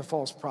Antichrist and the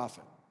false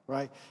prophet,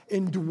 right?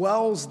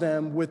 Indwells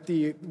them with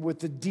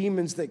the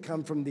demons that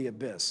come from the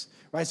abyss,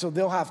 right? So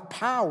they'll have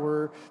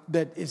power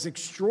that is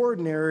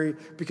extraordinary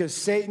because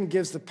Satan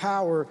gives the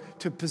power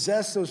to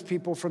possess those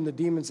people from the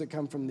demons that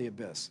come from the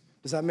abyss.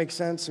 Does that make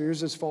sense? So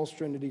here's this false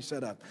trinity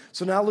set up.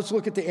 So now let's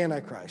look at the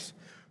Antichrist.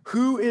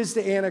 Who is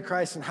the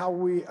Antichrist and how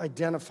we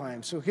identify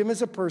him? So him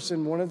as a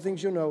person, one of the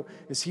things you'll know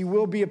is he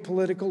will be a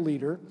political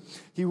leader.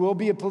 He will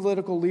be a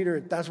political leader.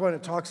 That's why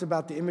it talks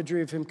about the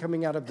imagery of him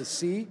coming out of the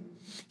sea.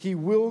 He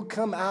will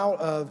come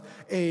out of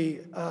a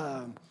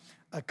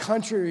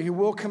country, he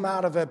will come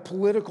out of a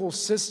political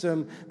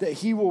system that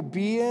he will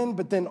be in,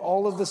 but then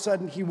all of a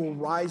sudden he will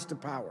rise to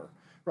power,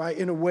 right,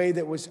 in a way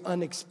that was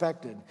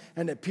unexpected,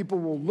 and that people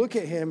will look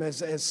at him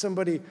as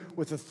somebody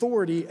with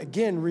authority,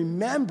 again,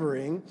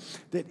 remembering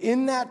that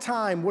in that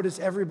time, what is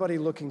everybody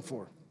looking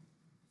for?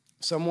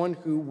 Someone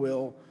who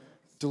will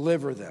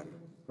deliver them,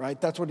 right?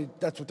 That's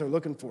what they're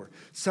looking for.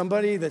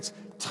 Somebody that's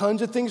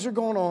tons of things are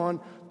going on,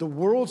 the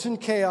world's in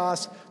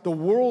chaos, the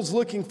world's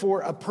looking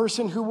for a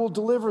person who will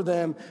deliver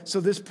them.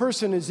 So this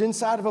person is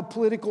inside of a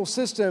political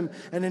system,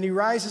 and then he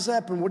rises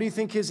up, and what do you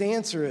think his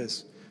answer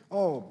is?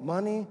 Oh,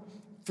 money,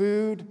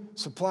 food,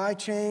 supply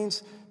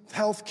chains,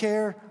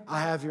 healthcare,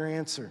 I have your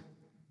answer,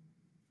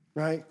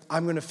 right?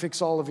 I'm going to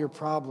fix all of your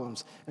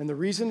problems. And the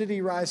reason that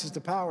he rises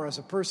to power as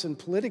a person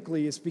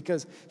politically is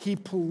because he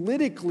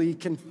politically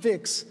can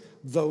fix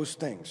those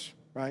things,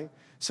 right?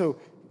 So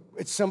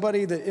it's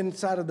somebody that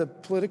inside of the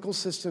political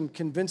system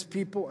convinced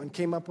people and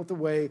came up with a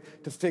way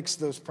to fix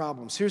those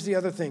problems. Here's the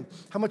other thing.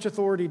 How much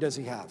authority does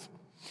he have?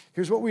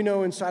 Here's what we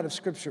know inside of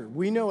Scripture.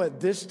 We know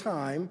at this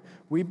time,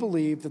 we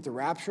believe that the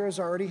rapture has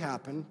already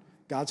happened.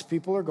 God's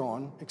people are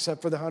gone,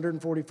 except for the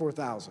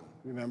 144,000,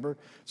 remember?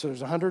 So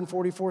there's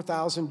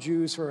 144,000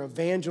 Jews who are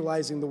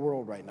evangelizing the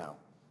world right now,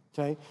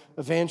 okay?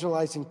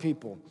 Evangelizing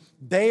people.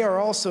 They are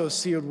also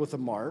sealed with a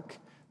mark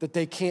that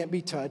they can't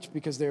be touched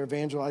because they're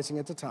evangelizing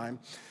at the time.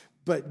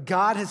 But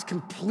God has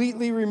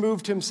completely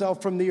removed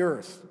himself from the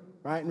earth,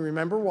 right? And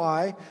remember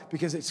why?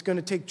 Because it's going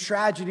to take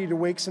tragedy to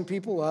wake some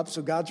people up.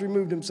 So God's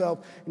removed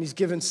himself and he's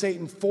given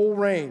Satan full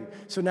reign.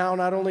 So now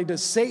not only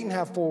does Satan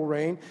have full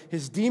reign,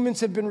 his demons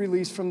have been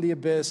released from the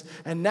abyss,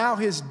 and now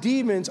his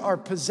demons are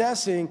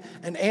possessing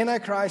an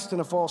antichrist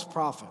and a false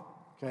prophet,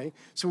 okay?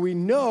 So we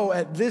know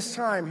at this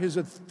time his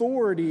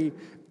authority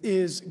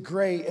is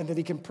great and that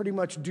he can pretty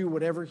much do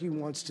whatever he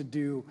wants to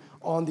do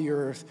on the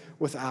earth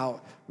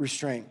without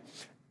restraint.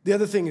 The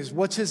other thing is,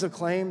 what's his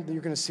acclaim?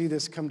 You're going to see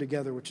this come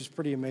together, which is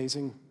pretty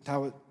amazing,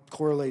 how it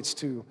correlates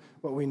to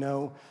what we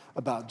know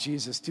about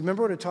Jesus. Do you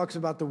remember when it talks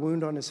about the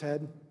wound on his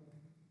head?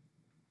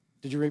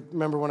 Did you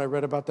remember when I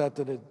read about that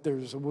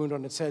there's a wound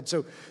on its head?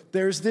 So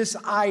there's this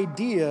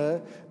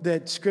idea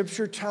that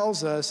Scripture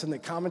tells us and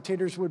that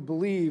commentators would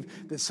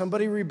believe that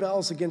somebody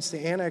rebels against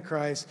the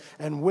Antichrist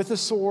and with a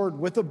sword,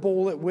 with a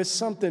bullet, with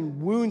something,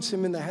 wounds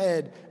him in the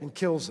head and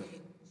kills him.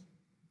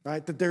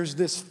 Right? That there's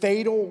this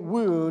fatal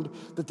wound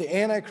that the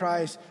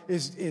Antichrist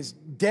is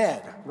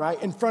dead,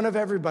 right? In front of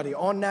everybody,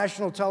 on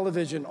national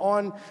television,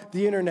 on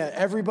the internet.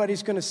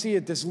 Everybody's going to see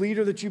it. This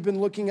leader that you've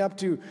been looking up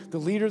to, the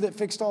leader that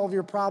fixed all of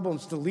your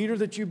problems, the leader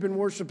that you've been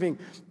worshiping,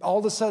 all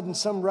of a sudden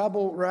some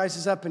rebel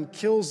rises up and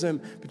kills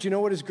him. But you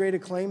know what his great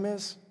acclaim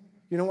is?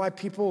 You know why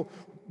people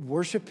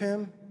worship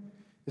him?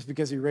 It's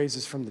because he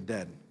raises from the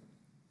dead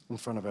in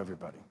front of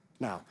everybody.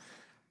 Now,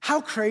 how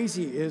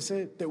crazy is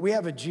it that we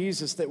have a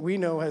Jesus that we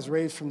know has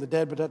raised from the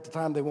dead, but at the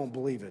time they won't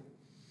believe it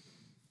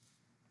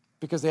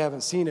because they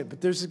haven't seen it. But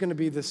there's going to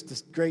be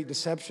this great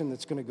deception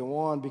that's going to go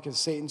on because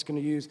Satan's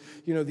going to use,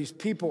 these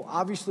people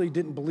obviously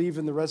didn't believe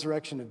in the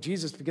resurrection of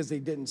Jesus because they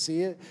didn't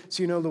see it.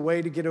 So, the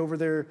way to get over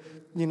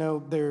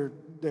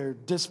their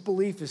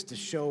disbelief is to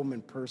show them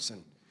in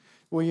person.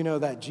 Well,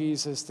 that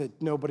Jesus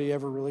that nobody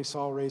ever really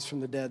saw raised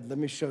from the dead, let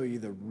me show you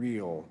the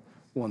real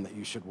one that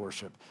you should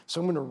worship. So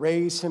I'm going to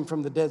raise him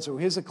from the dead. So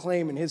his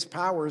acclaim and his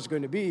power is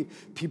going to be,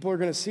 people are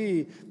going to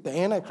see the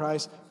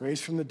Antichrist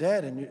raised from the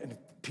dead. And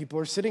people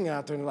are sitting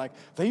out there and they're like,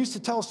 they used to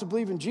tell us to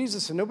believe in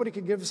Jesus and nobody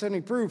could give us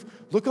any proof.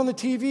 Look on the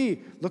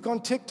TV, look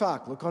on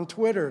TikTok, look on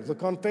Twitter,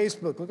 look on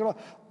Facebook, look at all.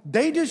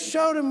 They just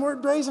showed him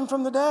we're raising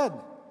from the dead.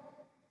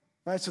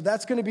 Right? So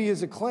that's going to be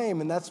his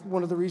acclaim. And that's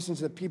one of the reasons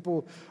that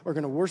people are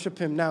going to worship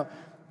him. Now,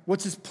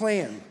 what's his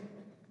plan?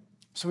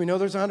 So we know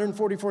there's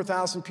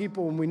 144,000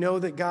 people, and we know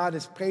that God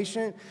is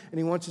patient, and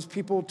he wants his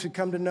people to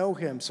come to know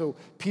him. So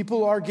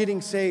people are getting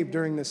saved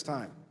during this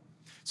time.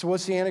 So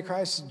what's the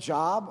Antichrist's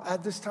job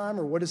at this time,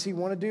 or what does he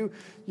want to do?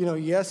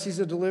 Yes, he's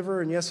a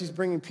deliverer, and yes, he's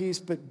bringing peace,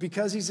 but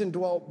because he's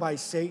indwelt by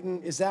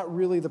Satan, is that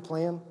really the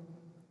plan?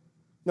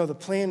 No, the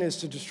plan is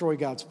to destroy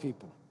God's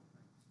people.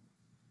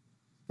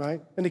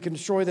 Right? And he can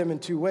destroy them in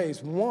two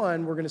ways.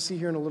 One, we're going to see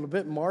here in a little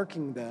bit,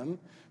 marking them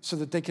so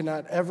that they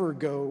cannot ever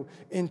go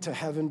into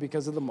heaven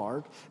because of the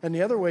mark. And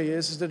the other way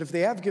is that if they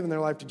have given their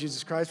life to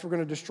Jesus Christ, we're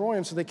going to destroy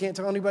them so they can't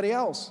tell anybody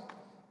else.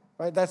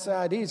 Right? That's the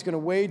idea. He's going to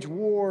wage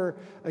war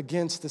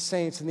against the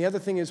saints. And the other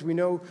thing is we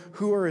know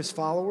who are his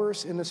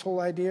followers in this whole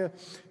idea.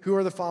 Who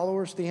are the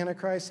followers of the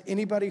Antichrist?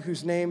 Anybody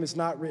whose name is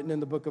not written in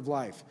the book of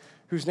life.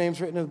 Whose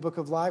name's written in the book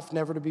of life,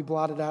 never to be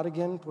blotted out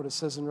again, what it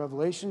says in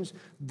Revelations.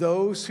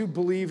 Those who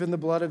believe in the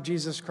blood of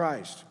Jesus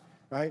Christ,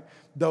 right?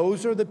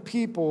 Those are the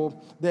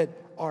people that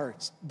are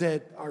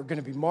going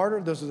to be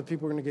martyred. Those are the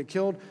people who are going to get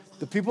killed.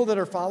 The people that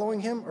are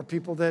following him are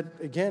people that,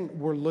 again,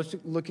 were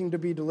looking to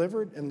be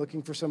delivered and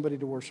looking for somebody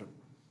to worship.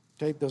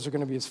 Okay, those are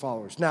going to be his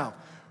followers. Now,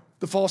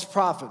 the false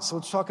prophets. So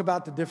let's talk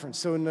about the difference.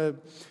 So in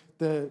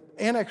the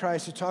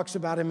Antichrist, it talks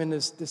about him in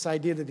this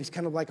idea that he's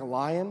kind of like a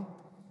lion.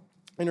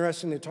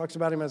 Interesting, it talks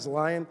about him as a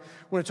lion.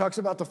 When it talks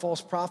about the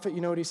false prophet, you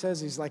know what he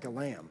says? He's like a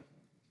lamb.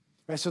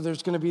 Right? So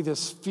there's going to be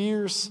this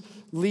fierce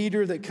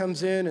leader that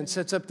comes in and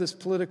sets up this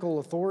political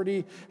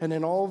authority, and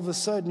then all of a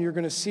sudden you're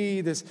going to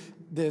see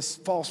this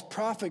false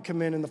prophet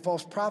come in, and the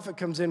false prophet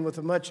comes in with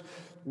a much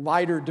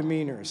lighter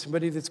demeanor,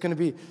 somebody that's going to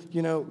be,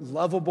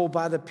 lovable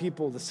by the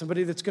people,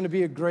 somebody that's going to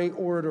be a great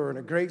orator and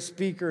a great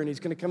speaker, and he's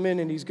going to come in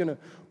and he's going to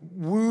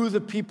woo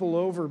the people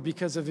over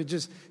because of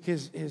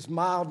his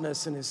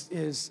mildness and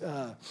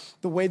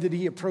the way that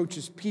he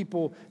approaches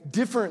people,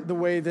 different the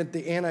way that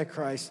the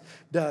Antichrist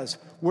does.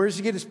 Where does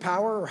he get his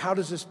power, or how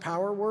does his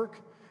power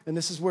work? And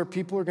this is where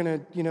people are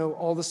going to,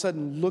 all of a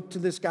sudden look to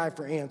this guy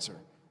for answer.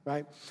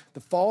 Right?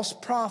 The false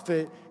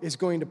prophet is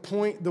going to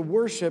point the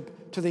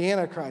worship to the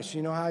Antichrist.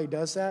 You know how he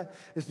does that?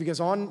 It's because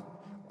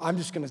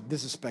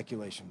this is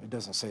speculation. It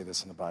doesn't say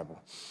this in the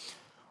Bible.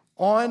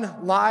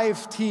 On live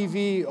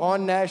TV,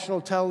 on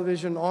national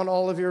television, on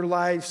all of your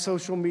live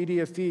social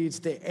media feeds,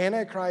 the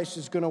Antichrist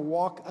is going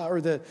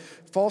to the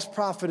false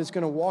prophet is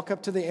going to walk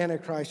up to the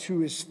Antichrist,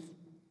 who is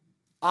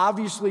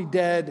obviously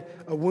dead,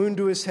 a wound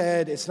to his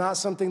head. It's not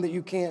something that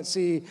you can't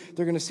see.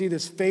 They're going to see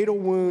this fatal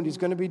wound. He's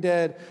going to be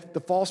dead. The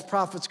false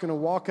prophet's going to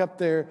walk up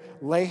there,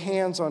 lay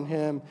hands on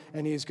him,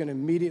 and he's going to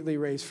immediately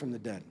raise from the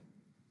dead.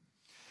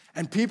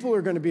 And people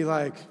are going to be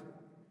like,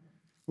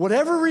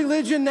 whatever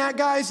religion that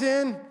guy's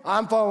in,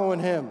 I'm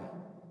following him.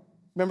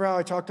 Remember how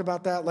I talked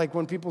about that? Like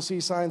when people see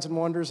signs and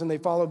wonders and they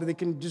follow, but they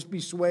can just be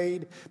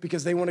swayed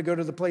because they want to go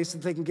to the place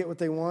that they can get what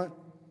they want.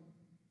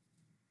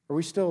 Are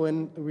we still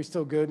good? We're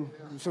still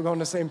going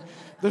the same.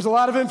 There's a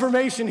lot of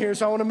information here,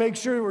 so I want to make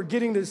sure we're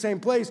getting to the same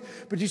place.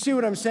 But you see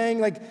what I'm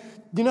saying? Like,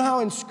 you know how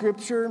in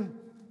Scripture,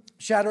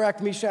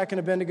 Shadrach, Meshach, and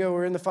Abednego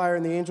were in the fire,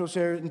 and the angel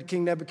shared, and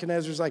King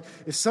Nebuchadnezzar's like,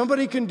 if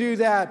somebody can do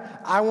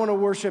that, I want to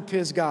worship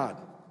his God.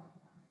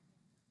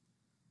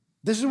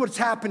 This is what's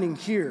happening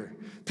here.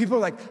 People are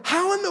like,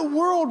 how in the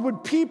world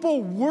would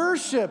people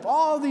worship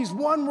all these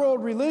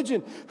one-world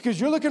religion? Because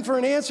you're looking for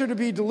an answer to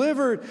be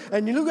delivered,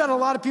 and you've got a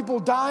lot of people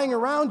dying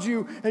around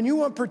you, and you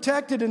want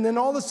protected, and then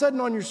all of a sudden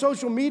on your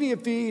social media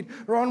feed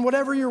or on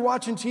whatever you're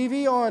watching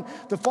TV on,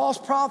 the false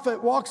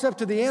prophet walks up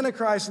to the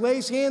Antichrist,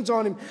 lays hands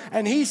on him,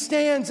 and he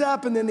stands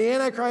up, and then the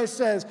Antichrist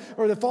says,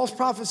 or the false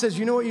prophet says,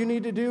 you know what you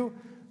need to do?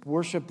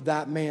 Worship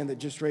that man that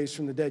just raised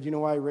from the dead. You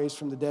know why he raised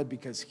from the dead?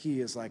 Because he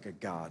is like a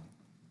god.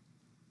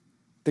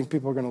 Think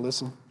people are going to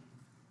listen?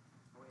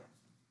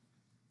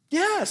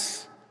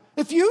 Yes.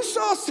 If you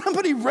saw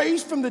somebody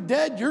raised from the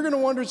dead, you're going to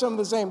wonder some of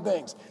the same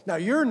things. Now,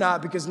 you're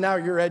not, because now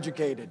you're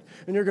educated.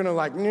 And you're going to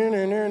like,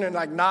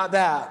 like, not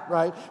that,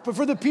 right? But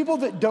for the people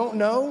that don't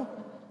know,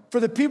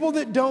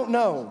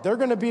 they're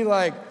going to be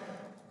like,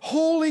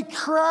 holy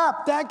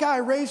crap, that guy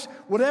raised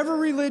whatever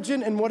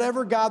religion and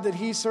whatever God that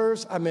he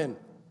serves, I'm in.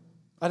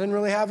 I didn't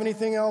really have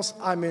anything else,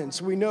 I'm in.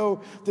 So we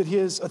know that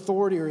his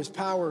authority or his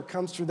power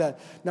comes through that.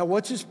 Now,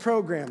 what's his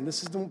program?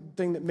 This is the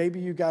thing that maybe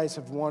you guys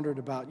have wondered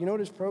about. You know what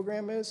his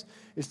program is?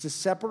 Is to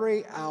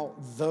separate out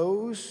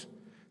those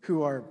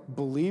who are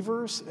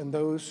believers and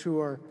those who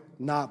are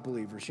not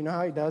believers. You know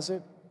how he does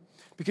it?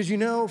 Because you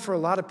know, for a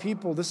lot of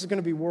people, this is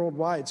going to be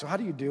worldwide. So how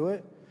do you do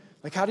it?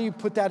 Like, how do you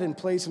put that in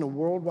place in a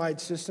worldwide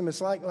system?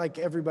 It's like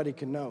everybody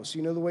can know. So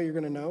you know the way you're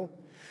going to know?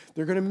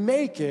 They're going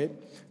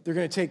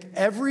to take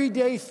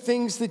everyday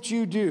things that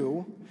you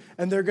do,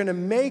 and they're going to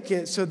make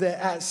it so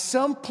that at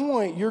some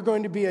point you're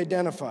going to be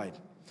identified.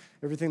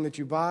 Everything that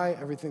you buy,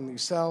 everything that you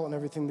sell, and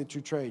everything that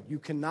you trade. You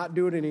cannot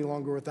do it any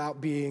longer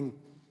without being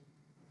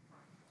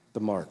the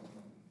mark.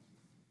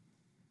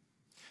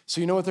 So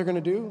you know what they're going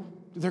to do?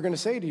 They're going to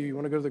say to you, you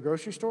want to go to the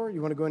grocery store?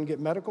 You want to go and get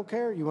medical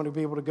care? You want to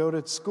be able to go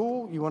to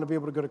school? You want to be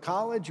able to go to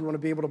college? You want to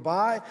be able to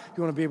buy?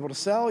 You want to be able to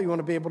sell? You want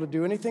to be able to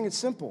do anything? It's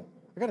simple.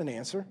 I got an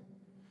answer.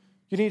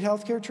 You need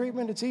health care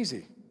treatment? It's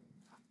easy.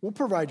 We'll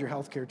provide your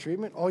health care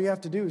treatment. All you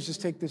have to do is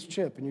just take this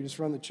chip, and you just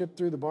run the chip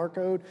through the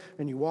barcode,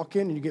 and you walk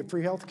in, and you get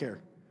free health care.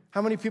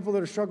 How many people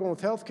that are struggling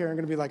with health care are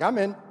going to be like, I'm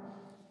in?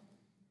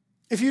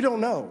 If you don't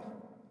know,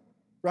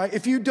 right?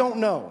 If you don't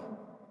know,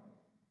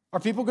 are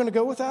people going to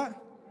go with that?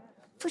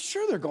 For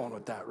sure they're going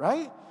with that,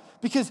 right?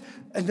 Because,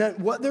 and then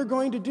what they're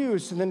going to do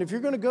is, and then if you're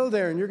going to go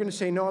there and you're going to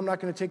say, no, I'm not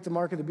going to take the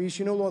mark of the beast,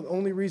 you know the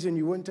only reason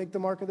you wouldn't take the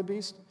mark of the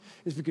beast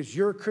is because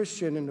you're a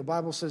Christian, and the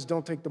Bible says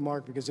don't take the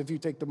mark, because if you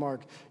take the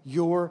mark,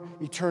 your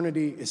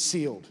eternity is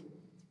sealed.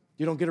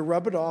 You don't get to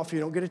rub it off, you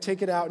don't get to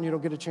take it out, and you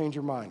don't get to change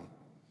your mind.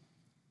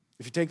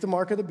 If you take the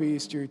mark of the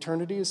beast, your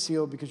eternity is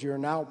sealed because you are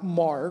now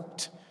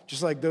marked.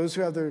 Just like those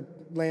who have their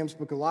Lamb's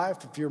Book of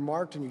Life, if you're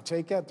marked and you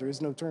take it, there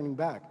is no turning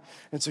back.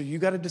 And so you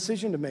got a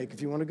decision to make.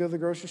 If you want to go to the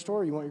grocery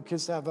store, you want your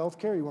kids to have health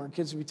care, you want your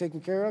kids to be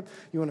taken care of,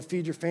 you want to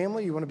feed your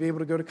family, you want to be able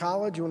to go to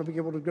college, you want to be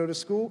able to go to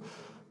school,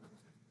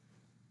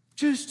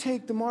 just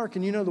take the mark.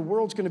 And you know the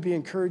world's going to be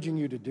encouraging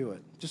you to do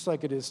it, just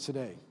like it is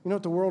today. You know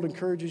what the world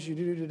encourages you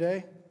to do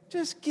today?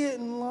 Just get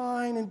in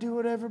line and do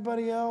what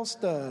everybody else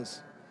does.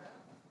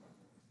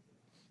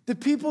 The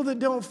people that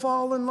don't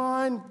fall in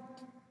line,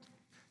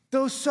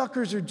 those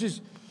suckers are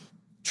just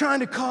trying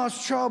to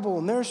cause trouble,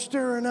 and they're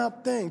stirring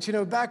up things. You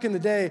know, back in the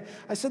day,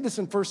 I said this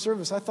in first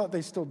service, I thought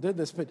they still did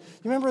this, but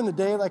you remember in the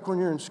day, like when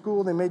you're in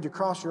school, they made you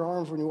cross your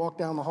arms when you walk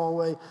down the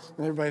hallway, and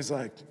everybody's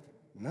like,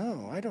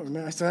 no, I don't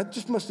remember. I said, that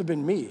just must have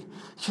been me,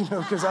 you know,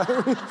 because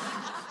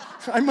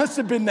I must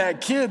have been that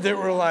kid that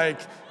were like,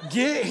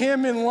 get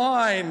him in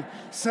line.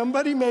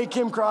 Somebody make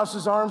him cross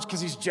his arms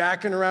because he's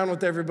jacking around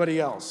with everybody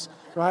else,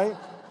 right?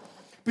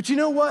 But you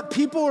know what?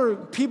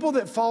 People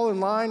that fall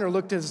in line are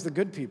looked at as the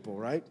good people,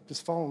 right?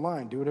 Just fall in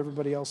line. Do what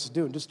everybody else is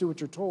doing. Just do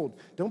what you're told.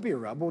 Don't be a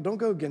rebel. Don't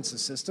go against the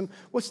system.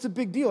 What's the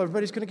big deal?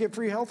 Everybody's going to get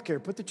free health care.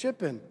 Put the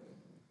chip in.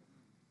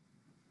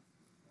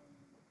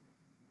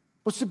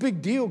 What's the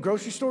big deal?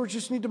 Grocery stores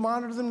just need to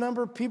monitor the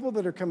number of people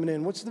that are coming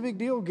in. What's the big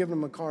deal giving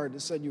them a card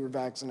that said you were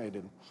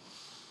vaccinated?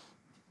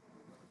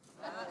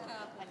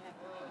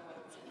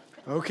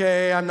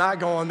 Okay, I'm not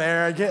going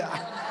there.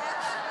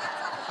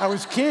 I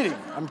was kidding.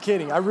 I'm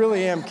kidding. I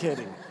really am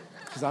kidding.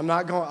 Because I'm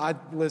not going,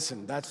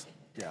 listen,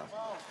 yeah.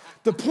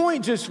 The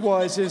point just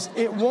is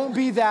it won't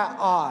be that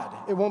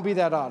odd. It won't be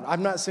that odd.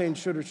 I'm not saying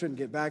should or shouldn't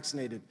get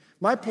vaccinated.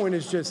 My point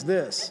is just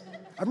this.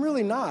 I'm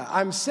really not.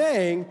 I'm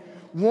saying,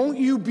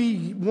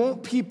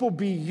 won't people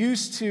be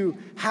used to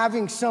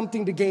having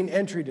something to gain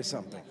entry to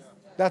something?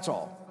 That's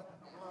all.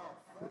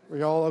 Are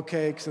y'all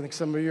okay? Because I think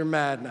some of you are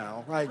mad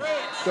now. Right?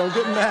 Don't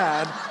get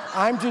mad.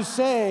 I'm just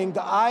saying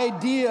the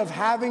idea of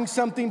having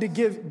something to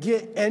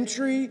get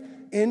entry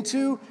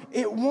into,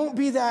 it won't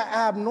be that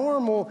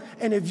abnormal.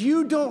 And if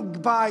you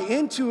don't buy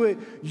into it,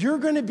 you're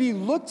going to be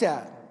looked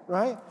at,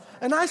 right?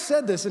 And I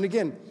said this, and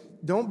again,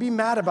 don't be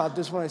mad about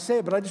this when I say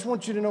it, but I just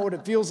want you to know what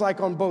it feels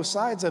like on both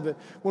sides of it.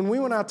 When we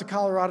went out to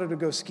Colorado to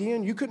go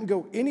skiing, you couldn't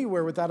go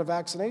anywhere without a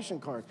vaccination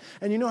card.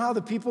 And you know how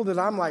the people that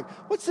I'm like,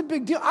 what's the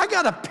big deal? I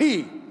gotta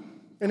pee,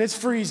 and it's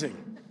freezing.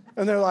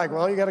 And they're like,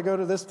 well, you gotta go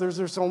to this.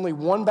 There's only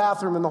one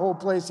bathroom in the whole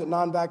place that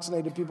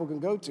non-vaccinated people can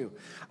go to.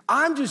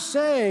 I'm just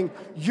saying,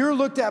 you're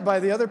looked at by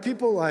the other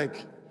people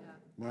like,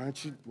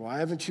 why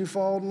haven't you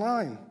followed in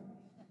line?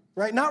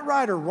 Right? Not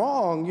right or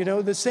wrong,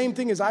 the same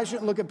thing as I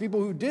shouldn't look at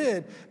people who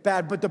did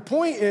bad. But the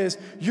point is,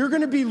 you're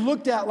going to be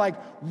looked at like,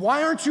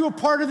 why aren't you a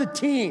part of the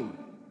team?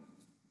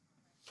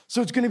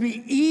 So it's going to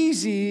be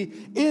easy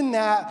in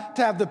that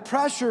to have the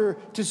pressure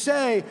to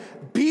say,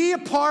 be a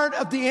part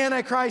of the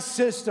Antichrist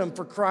system,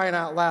 for crying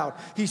out loud.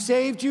 He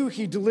saved you.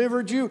 He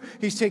delivered you.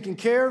 He's taking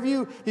care of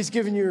you. He's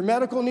given you your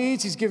medical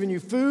needs. He's given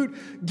you food.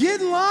 Get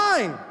in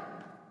line.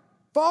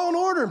 Follow an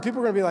order. And people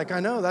are going to be like,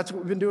 I know, that's what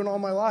we've been doing all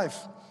my life.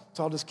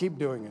 So I'll just keep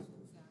doing it.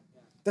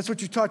 That's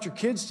what you taught your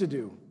kids to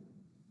do,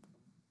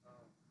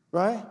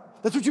 right?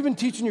 That's what you've been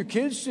teaching your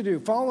kids to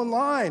do. Fall in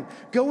line.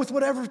 Go with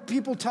whatever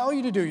people tell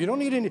you to do. You don't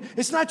need any,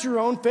 it's not your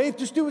own faith.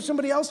 Just do what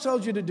somebody else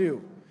tells you to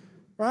do,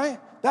 right?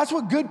 That's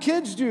what good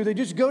kids do. They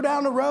just go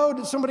down the road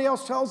that somebody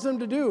else tells them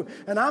to do.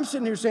 And I'm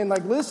sitting here saying,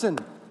 like, listen,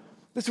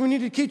 we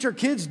need to teach our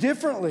kids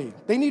differently.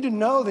 They need to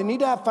know. They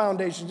need to have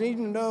foundations. They need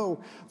to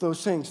know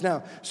those things.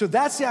 Now, so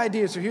that's the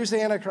idea. So here's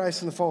the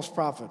Antichrist and the false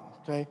prophet,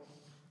 okay?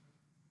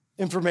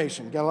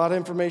 Information. Got a lot of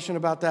information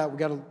about that. We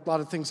got a lot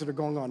of things that are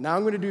going on. Now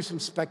I'm going to do some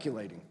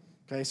speculating.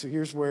 Okay, so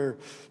here's where,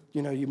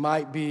 you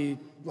might be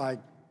like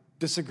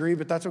disagree,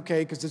 but that's okay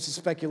because this is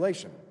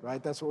speculation,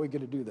 right? That's what we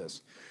get to do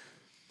this.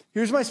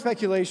 Here's my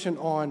speculation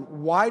on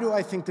why do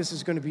I think this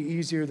is going to be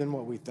easier than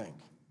what we think?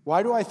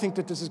 Why do I think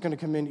that this is going to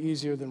come in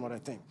easier than what I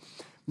think?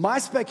 My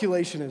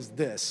speculation is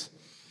this.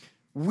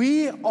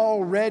 We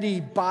already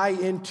buy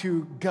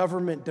into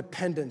government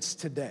dependence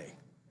today,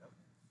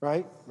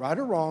 right? Right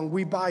or wrong,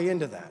 we buy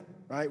into that.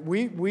 Right?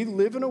 We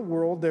live in a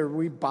world where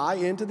we buy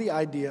into the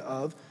idea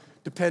of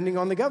depending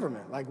on the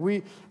government. Like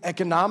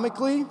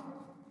economically,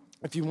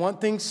 if you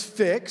want things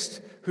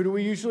fixed, who do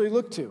we usually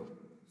look to?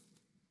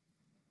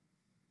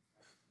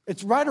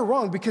 It's right or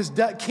wrong because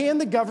can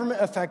the government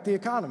affect the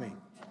economy?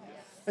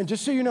 And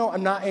just so you know,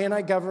 I'm not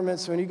anti-government,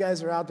 so when you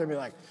guys are out there be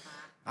like,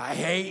 I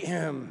hate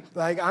him.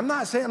 Like, I'm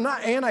not saying I'm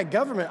not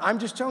anti-government. I'm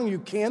just telling you,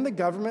 can the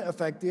government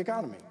affect the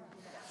economy?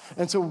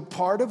 And so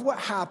part of what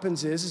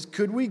happens is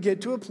could we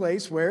get to a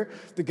place where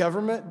the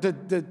government,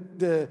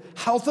 the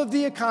health of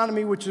the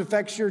economy, which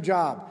affects your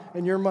job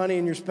and your money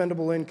and your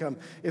spendable income,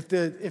 if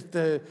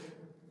the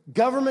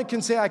government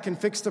can say, I can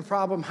fix the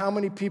problem, how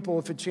many people,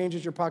 if it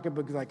changes your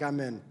pocketbook, like, I'm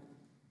in,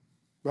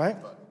 right?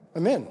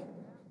 I'm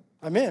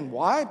in.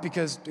 Why?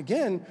 Because,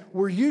 again,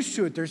 we're used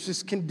to it. There's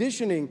this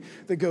conditioning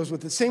that goes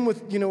with it. Same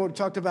with, what we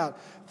talked about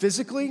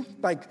physically,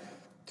 like,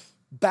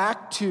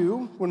 back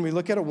to when we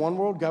look at a one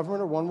world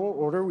government or one world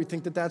order, we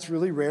think that that's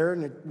really rare,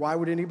 and why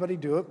would anybody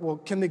do it? Well,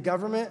 can the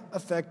government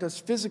affect us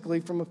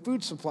physically from a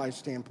food supply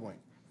standpoint?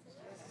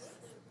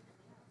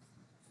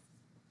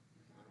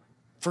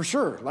 For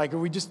sure. Like,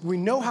 we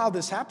know how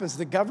this happens.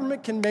 The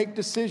government can make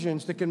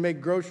decisions that can make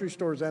grocery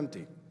stores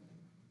empty.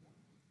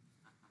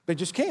 They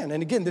just can.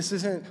 And again, this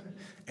isn't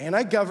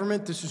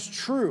anti-government. This is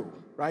true,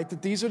 right?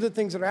 That these are the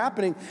things that are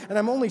happening. And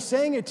I'm only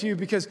saying it to you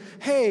because,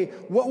 hey,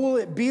 what will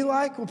it be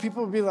like? Well,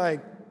 people will be like,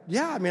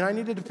 yeah, I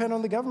need to depend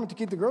on the government to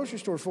keep the grocery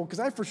store full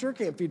because I for sure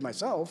can't feed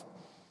myself,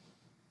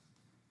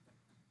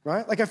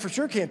 right? Like, I for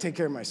sure can't take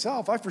care of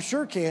myself. I for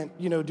sure can't,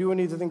 do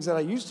any of the things that I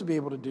used to be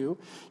able to do.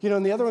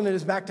 And the other one that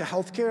is back to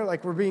healthcare,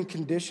 like, we're being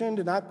conditioned,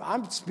 and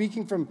I'm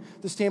speaking from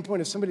the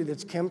standpoint of somebody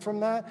that's come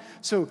from that.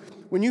 So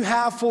when you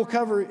have full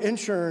cover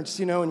insurance,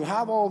 and you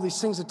have all these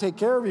things that take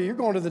care of you, you're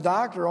going to the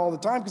doctor all the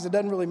time because it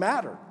doesn't really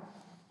matter.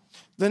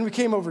 Then we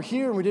came over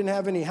here and we didn't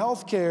have any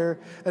health care.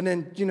 And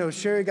then,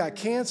 Sherry got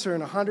cancer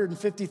and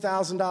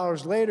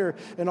 $150,000 later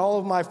and all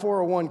of my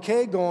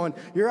 401k going,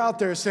 you're out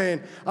there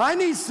saying, I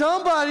need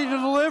somebody to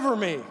deliver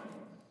me.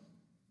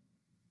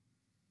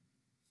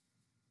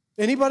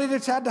 Anybody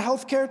that's had the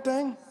health care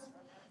thing?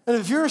 And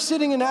if you're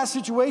sitting in that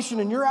situation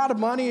and you're out of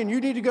money and you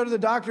need to go to the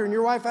doctor and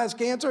your wife has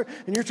cancer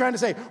and you're trying to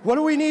say, what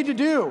do we need to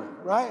do,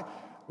 right?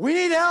 We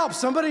need help.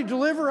 Somebody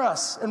deliver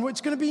us. And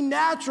it's going to be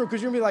natural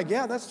because you're going to be like,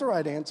 yeah, that's the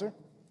right answer.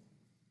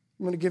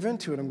 I'm going to give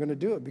into it. I'm going to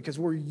do it because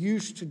we're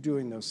used to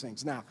doing those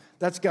things. Now,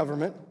 that's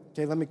government.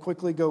 Okay, let me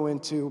quickly go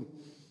into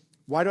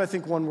why do I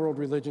think one world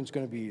religion is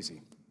going to be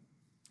easy?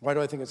 Why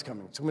do I think it's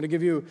coming? So I'm going to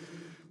give you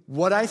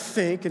what I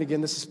think, and again,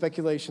 this is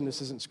speculation,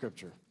 this isn't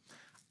scripture.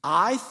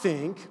 I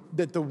think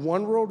that the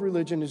one world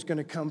religion is going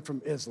to come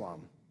from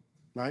Islam,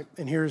 right?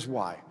 And here's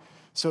why.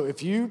 So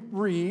if you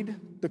read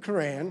the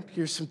Quran,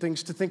 here's some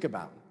things to think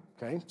about,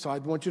 okay? So I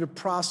want you to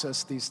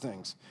process these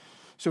things.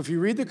 So if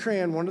you read the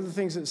Quran, one of the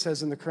things that it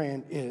says in the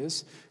Quran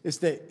is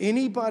that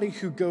anybody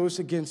who goes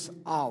against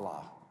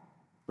Allah,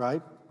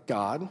 right,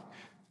 God,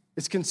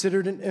 is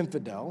considered an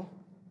infidel.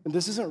 And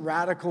this isn't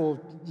radical,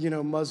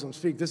 Muslim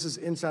speak. This is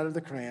inside of the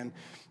Quran.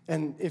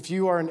 And if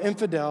you are an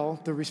infidel,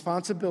 the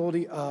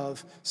responsibility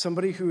of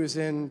somebody who is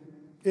in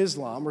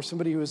Islam or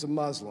somebody who is a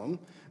Muslim,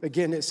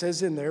 again, it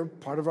says in there,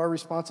 part of our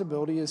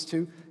responsibility is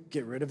to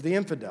get rid of the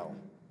infidel,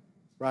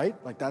 right?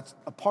 Like that's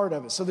a part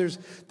of it. So there's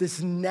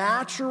this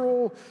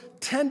natural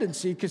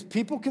tendency, because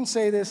people can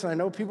say this, and I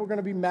know people are going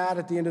to be mad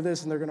at the end of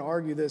this and they're going to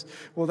argue this.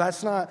 Well,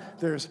 that's not,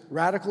 there's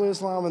radical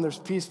Islam and there's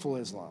peaceful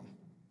Islam.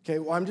 Okay,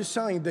 well, I'm just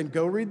telling you, then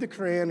go read the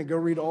Quran and go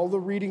read all the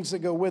readings that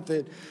go with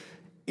it.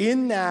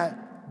 In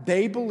that,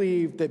 they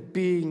believe that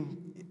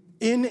being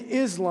in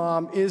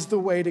Islam is the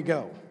way to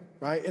go,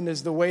 right? And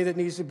is the way that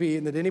needs to be,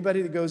 and that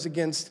anybody that goes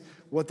against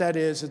what that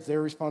is, it's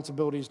their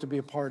responsibility is to be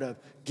a part of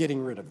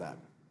getting rid of that,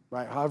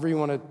 right? However you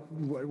want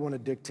to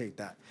dictate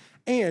that.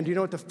 And you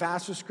know what the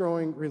fastest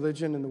growing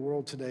religion in the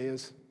world today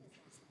is?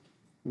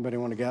 Anybody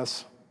want to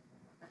guess?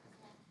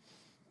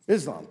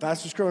 Islam,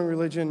 fastest growing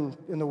religion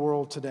in the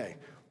world today.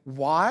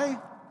 Why?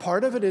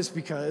 Part of it is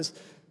because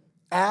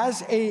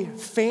as a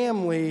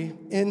family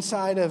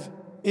inside of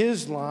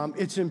Islam,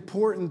 it's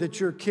important that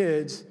your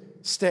kids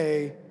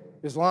stay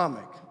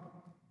Islamic.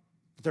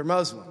 They're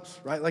Muslims,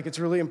 right? Like it's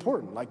really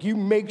important. Like you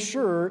make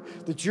sure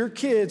that your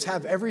kids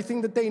have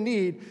everything that they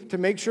need to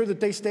make sure that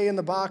they stay in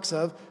the box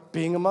of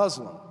being a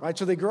Muslim, right?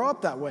 So they grow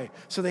up that way.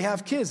 So they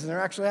have kids, and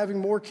they're actually having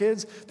more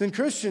kids than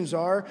Christians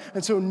are.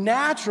 And so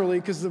naturally,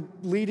 because the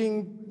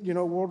leading,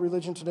 world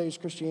religion today is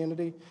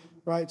Christianity,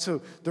 right?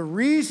 So the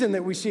reason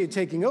that we see it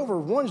taking over,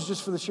 one is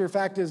just for the sheer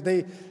fact is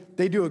they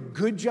do a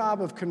good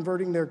job of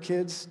converting their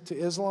kids to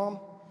Islam,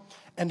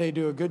 and they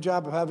do a good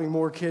job of having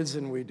more kids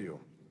than we do.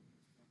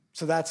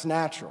 So that's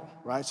natural,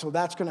 right? So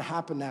that's going to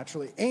happen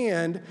naturally.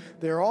 And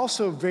they're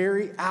also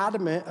very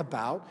adamant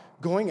about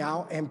going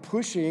out and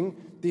pushing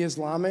the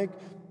Islamic,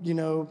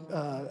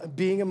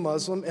 being a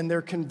Muslim, and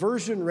their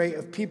conversion rate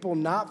of people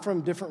not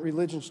from different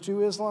religions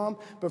to Islam,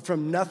 but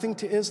from nothing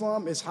to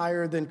Islam is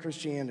higher than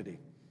Christianity.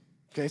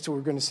 Okay, so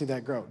we're going to see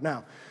that grow.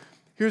 Now,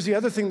 here's the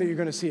other thing that you're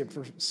going to see it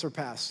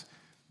surpass.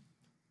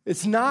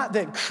 It's not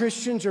that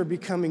Christians are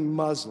becoming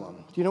Muslim.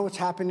 Do you know what's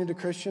happening to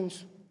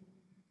Christians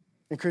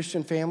and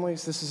Christian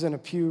families? This is in a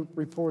Pew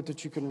report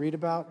that you can read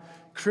about.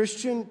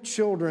 Christian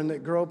children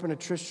that grow up in a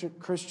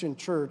Christian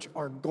church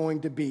are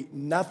going to be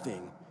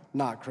nothing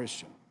not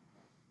Christian.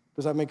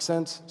 Does that make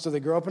sense? So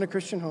they grow up in a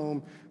Christian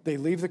home, they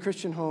leave the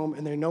Christian home,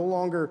 and they no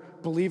longer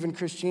believe in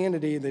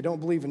Christianity, they don't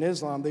believe in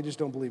Islam, they just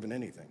don't believe in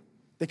anything.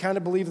 They kind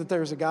of believe that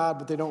there's a God,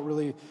 but they don't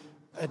really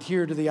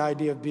adhere to the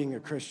idea of being a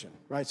Christian,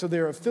 right? So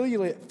they're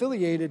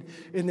affiliated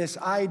in this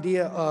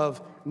idea of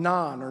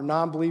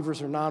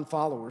non-believers or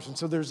non-followers. And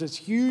so there's this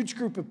huge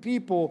group of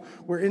people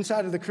where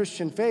inside of the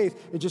Christian faith,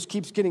 it just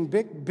keeps getting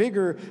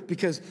bigger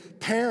because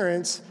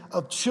parents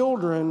of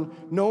children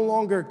no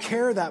longer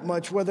care that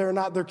much whether or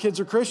not their kids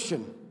are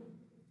Christian.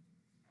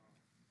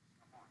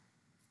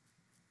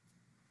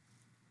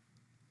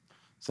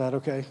 Is that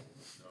okay?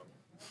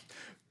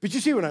 But you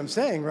see what I'm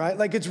saying, right?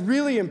 Like it's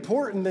really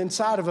important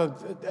inside of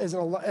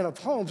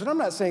homes. And I'm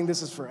not saying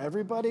this is for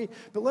everybody,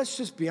 but let's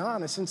just be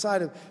honest.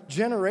 Inside of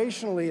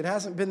generationally, it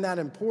hasn't been that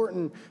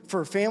important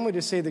for a family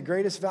to say the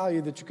greatest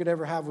value that you could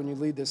ever have when you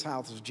leave this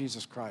house is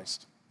Jesus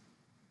Christ.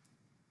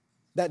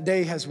 That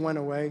day has went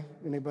away.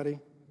 Anybody,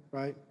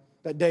 right?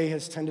 That day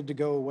has tended to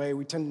go away.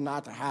 We tend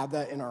not to have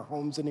that in our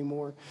homes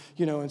anymore,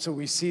 and so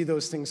we see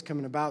those things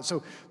coming about.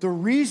 So the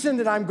reason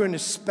that I'm going to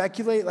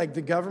speculate like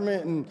the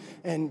government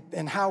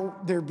and how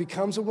there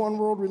becomes a one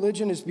world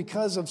religion is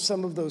because of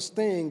some of those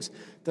things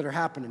that are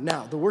happening.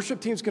 Now, the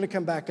worship team's going to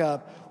come back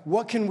up.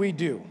 What can we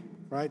do,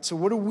 right? So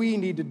what do we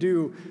need to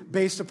do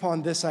based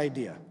upon this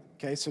idea?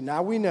 Okay, so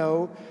now we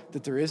know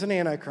that there is an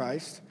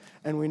Antichrist,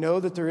 and we know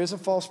that there is a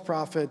false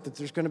prophet, that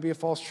there's going to be a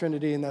false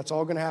trinity, and that's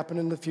all going to happen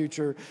in the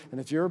future. And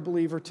if you're a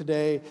believer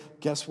today,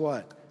 guess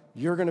what?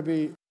 You're going to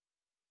be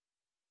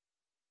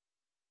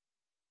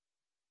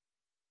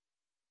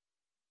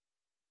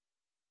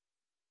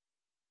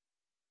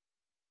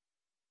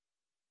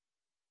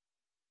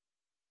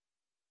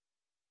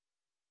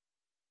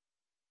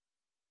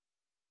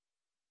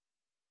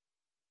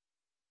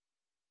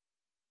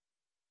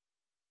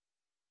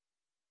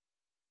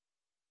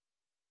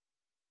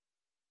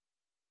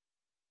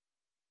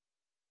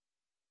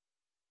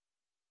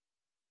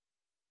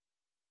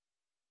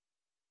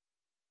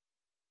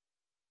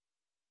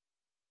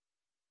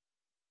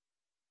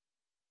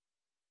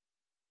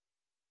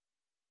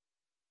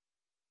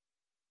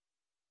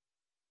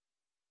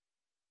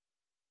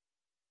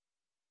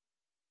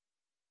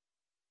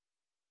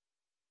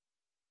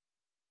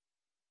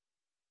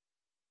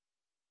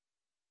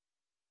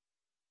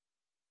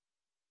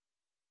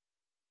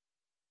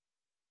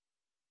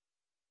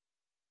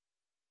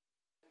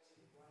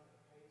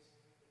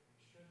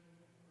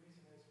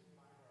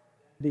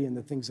and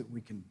the things that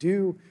we can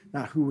do,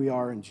 not who we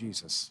are in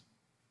Jesus.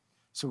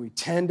 So we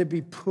tend to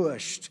be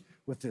pushed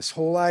with this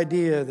whole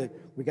idea that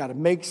we got to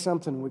make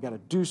something, we got to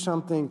do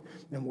something,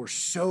 and we're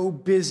so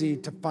busy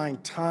to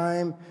find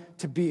time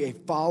to be a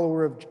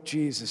follower of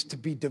Jesus, to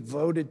be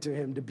devoted to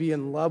him, to be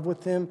in love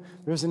with him.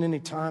 There isn't any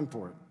time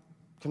for it.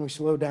 Can we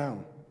slow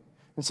down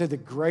and say the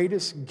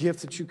greatest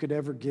gift that you could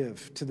ever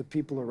give to the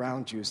people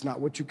around you is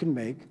not what you can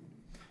make,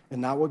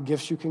 and not what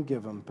gifts you can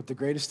give them, but the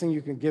greatest thing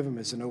you can give them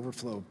is an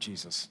overflow of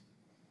Jesus.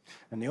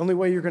 And the only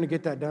way you're going to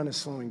get that done is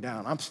slowing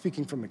down. I'm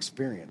speaking from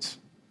experience,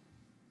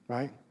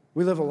 right?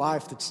 We live a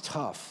life that's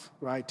tough,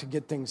 right, to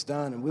get things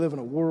done. And we live in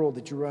a world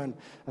that you run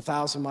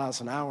 1,000 miles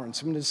an hour. And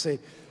so I'm going to say,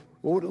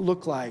 what would it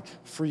look like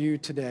for you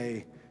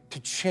today to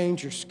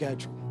change your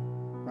schedule,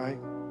 right?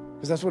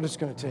 Because that's what it's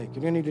going to take.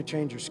 You're going to need to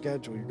change your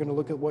schedule. You're going to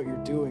look at what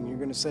you're doing. You're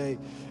going to say,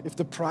 if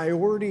the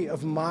priority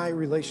of my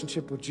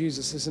relationship with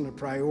Jesus isn't a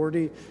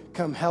priority,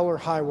 come hell or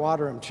high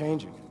water, I'm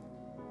changing it.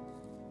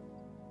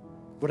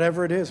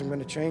 Whatever it is, I'm going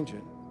to change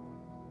it.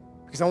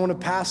 Because I want to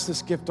pass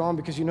this gift on,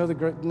 because you know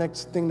the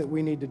next thing that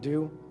we need to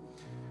do?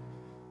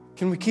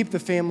 Can we keep the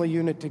family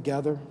unit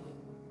together?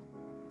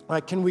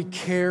 Like, can we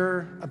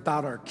care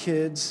about our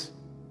kids?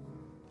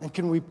 And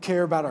can we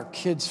care about our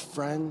kids'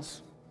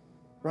 friends,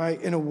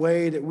 right? In a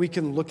way that we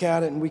can look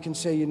at it and we can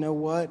say, you know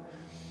what?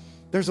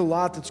 There's a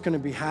lot that's going to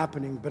be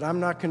happening, but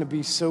I'm not going to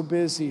be so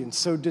busy and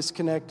so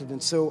disconnected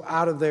and so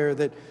out of there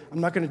that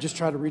I'm not going to just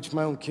try to reach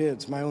my own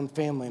kids, my own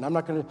family. And I'm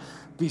not going to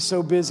be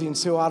so busy and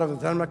so out of it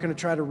that I'm not going to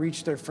try to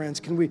reach their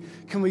friends. Can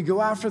we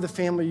go after the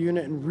family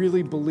unit and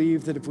really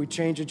believe that if we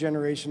change a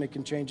generation, it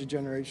can change a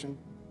generation?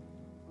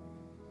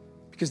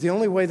 Because the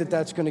only way that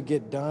that's going to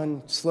get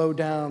done, slow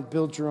down,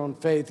 build your own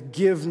faith,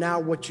 give now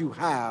what you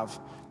have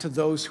to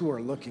those who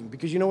are looking.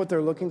 Because you know what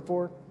they're looking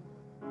for?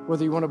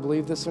 Whether you want to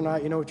believe this or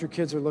not, you know what your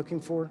kids are looking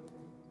for?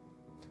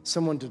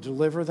 Someone to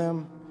deliver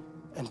them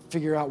and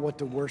figure out what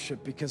to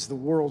worship, because the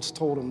world's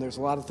told them there's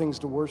a lot of things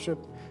to worship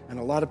and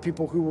a lot of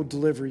people who will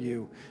deliver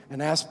you.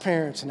 And as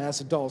parents and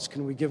as adults,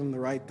 can we give them the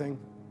right thing?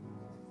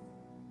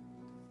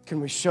 Can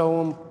we show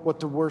them what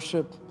to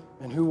worship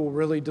and who will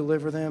really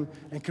deliver them?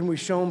 And can we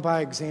show them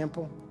by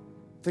example?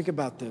 Think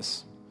about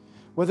this.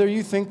 Whether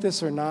you think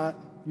this or not,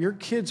 your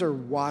kids are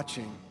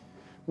watching.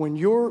 When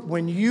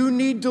you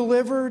need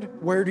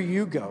delivered, where do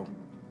you go?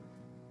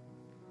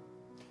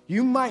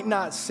 You might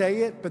not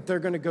say it, but they're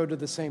going to go to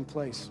the same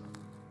place.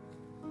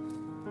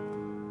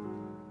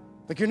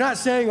 Like, you're not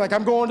saying, like,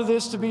 I'm going to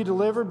this to be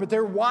delivered, but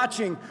they're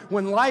watching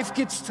when life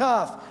gets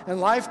tough and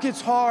life gets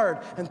hard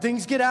and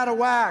things get out of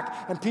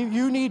whack and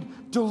you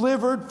need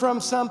delivered from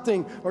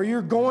something, or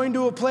you're going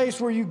to a place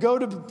where you go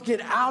to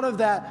get out of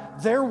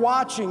that. They're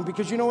watching,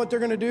 because you know what they're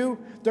going to do?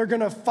 They're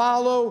going to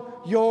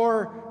follow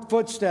your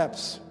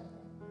footsteps.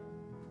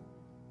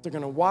 They're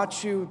going to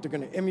watch you, they're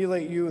going to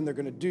emulate you, and they're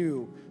going to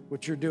do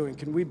what you're doing.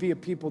 Can we be a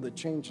people that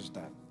changes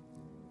that?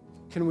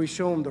 Can we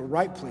show them the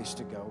right place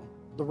to go,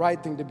 the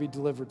right thing to be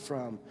delivered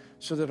from,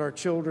 so that our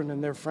children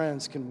and their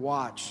friends can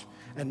watch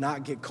and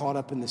not get caught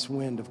up in this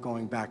wind of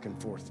going back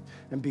and forth,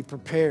 and be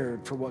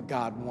prepared for what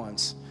God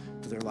wants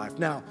for their life?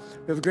 Now,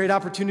 we have a great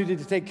opportunity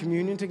to take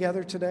communion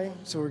together today,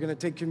 so we're going to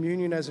take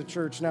communion as a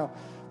church. Now,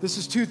 this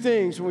is two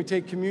things when we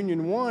take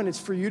communion. One, it's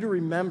for you to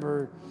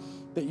remember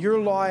that your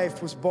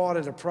life was bought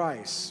at a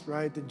price,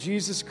 right? That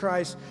Jesus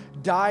Christ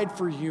died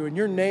for you, and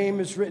your name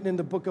is written in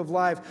the book of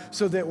life,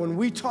 so that when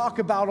we talk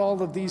about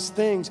all of these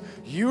things,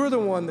 you're the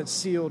one that's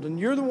sealed, and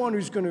you're the one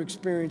who's going to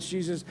experience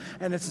Jesus.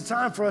 And it's a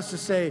time for us to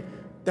say,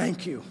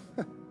 thank you.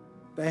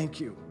 Thank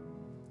you.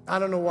 I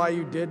don't know why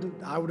you didn't.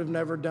 I would have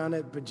never done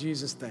it, but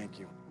Jesus, thank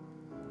you.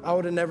 I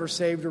would have never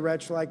saved a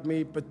wretch like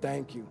me, but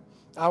thank you.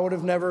 I would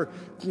have never,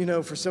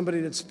 for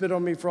somebody that spit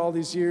on me for all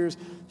these years,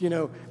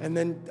 and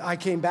then I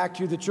came back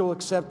to you, that you'll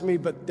accept me,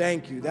 but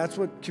thank you. That's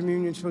what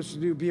communion's supposed to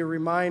do, be a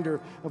reminder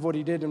of what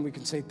he did, and we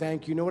can say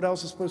thank you. You know what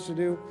else is supposed to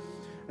do?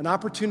 An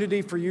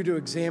opportunity for you to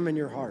examine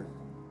your heart.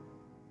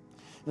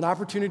 An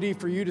opportunity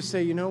for you to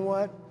say, you know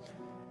what?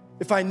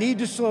 If I need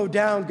to slow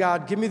down,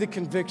 God, give me the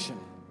conviction.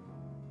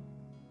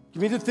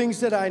 Give me the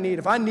things that I need.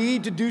 If I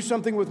need to do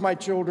something with my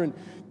children,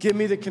 give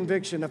me the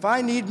conviction. If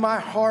I need my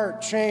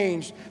heart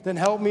changed, then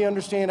help me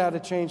understand how to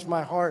change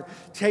my heart.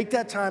 Take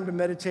that time to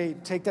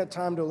meditate. Take that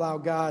time to allow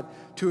God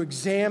to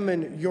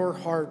examine your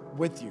heart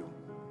with you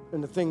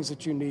and the things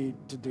that you need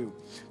to do.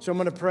 So I'm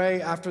going to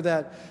pray. After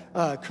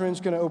that, Corinne's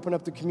going to open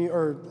up the communion,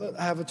 or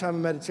have a time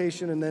of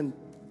meditation, and then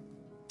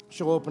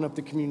she'll open up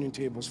the communion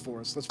tables for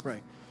us. Let's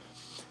pray.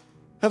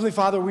 Heavenly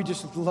Father, we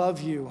just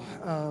love you.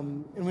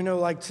 And we know,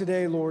 like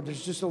today, Lord,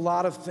 there's just a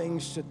lot of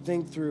things to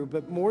think through,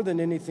 but more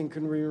than anything,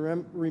 can we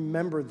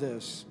remember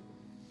this?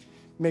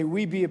 May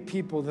we be a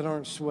people that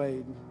aren't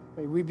swayed.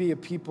 May we be a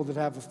people that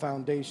have a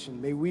foundation.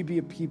 May we be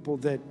a people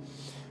that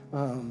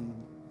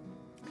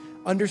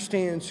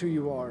understands who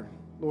you are,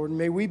 Lord.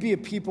 May we be a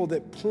people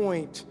that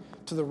point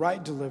to the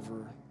right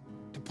deliverer,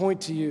 to point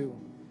to you.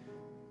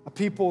 A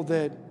people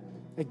that,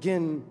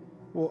 again,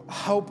 will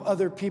help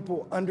other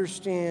people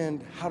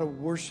understand how to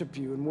worship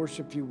you and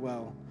worship you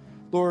well.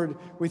 Lord,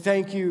 we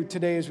thank you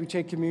today as we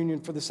take communion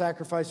for the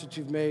sacrifice that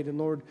you've made. And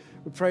Lord,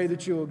 we pray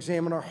that you'll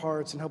examine our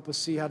hearts and help us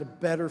see how to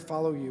better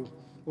follow you.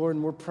 Lord,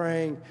 and we're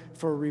praying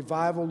for a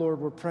revival, Lord.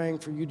 We're praying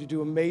for you to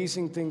do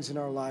amazing things in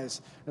our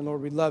lives. And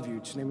Lord, we love you.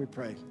 In your name we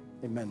pray.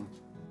 Amen.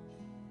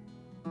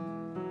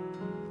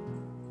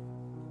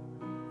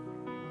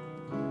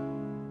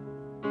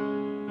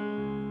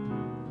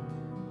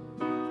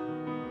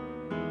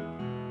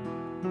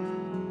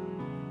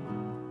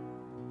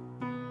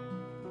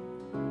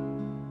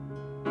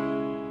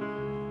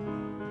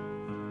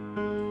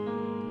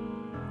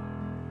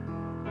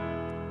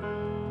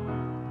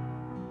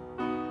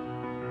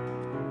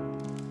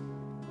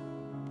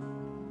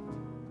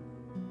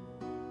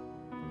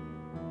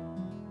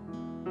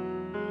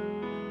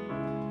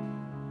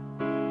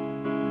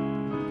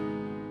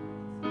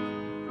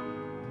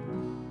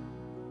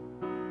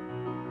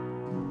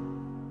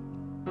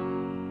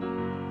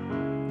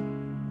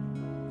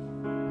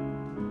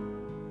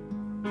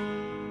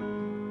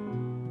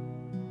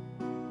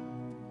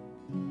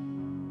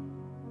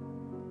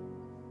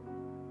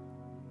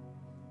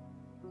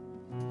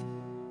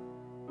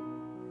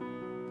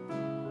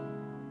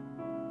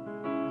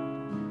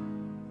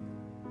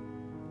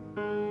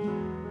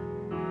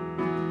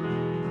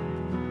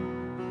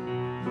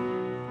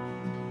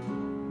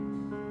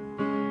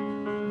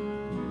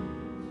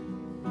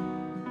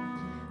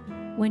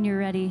 When you're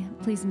ready,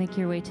 please make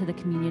your way to the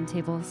communion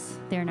tables.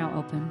 They are now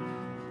open.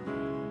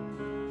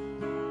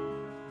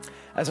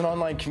 As an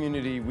online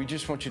community, we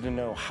just want you to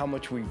know how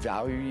much we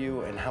value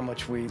you and how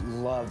much we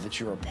love that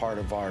you're a part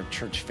of our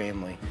church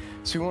family.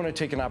 So we want to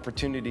take an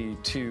opportunity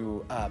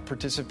to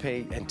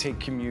participate and take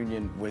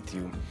communion with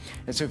you.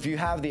 And so if you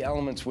have the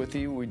elements with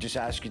you, we just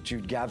ask that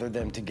you gather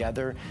them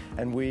together,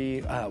 and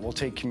we will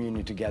take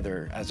communion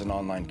together as an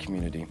online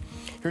community.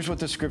 Here's what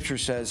the scripture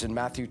says in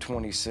Matthew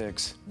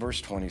 26,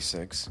 verse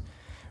 26.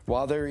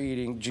 While they were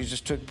eating,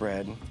 Jesus took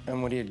bread,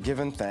 and when he had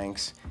given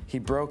thanks, he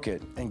broke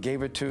it and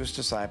gave it to his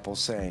disciples,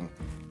 saying,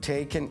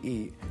 "Take and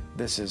eat,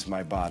 this is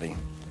my body."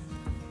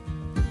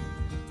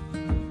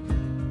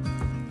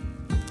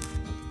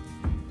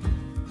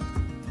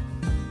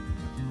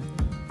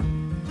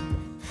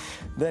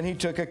 Then he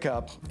took a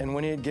cup, and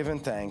when he had given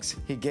thanks,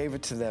 he gave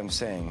it to them,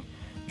 saying,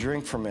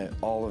 "Drink from it,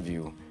 all of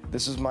you.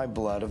 This is my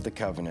blood of the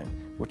covenant,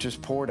 which is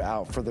poured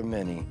out for the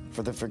many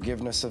for the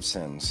forgiveness of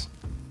sins."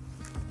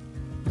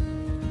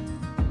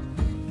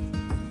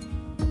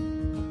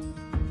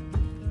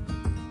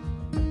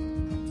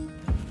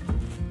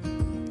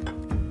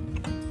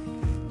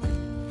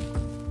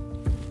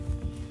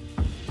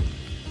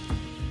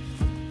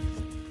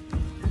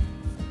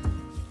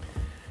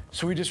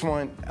 So we just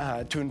want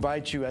to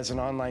invite you as an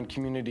online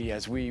community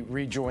as we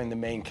rejoin the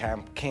main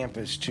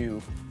campus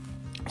to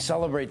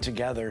celebrate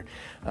together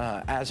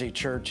as a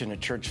church and a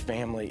church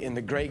family in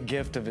the great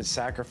gift of his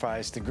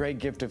sacrifice, the great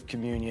gift of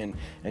communion,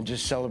 and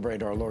just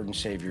celebrate our Lord and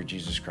Savior,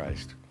 Jesus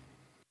Christ.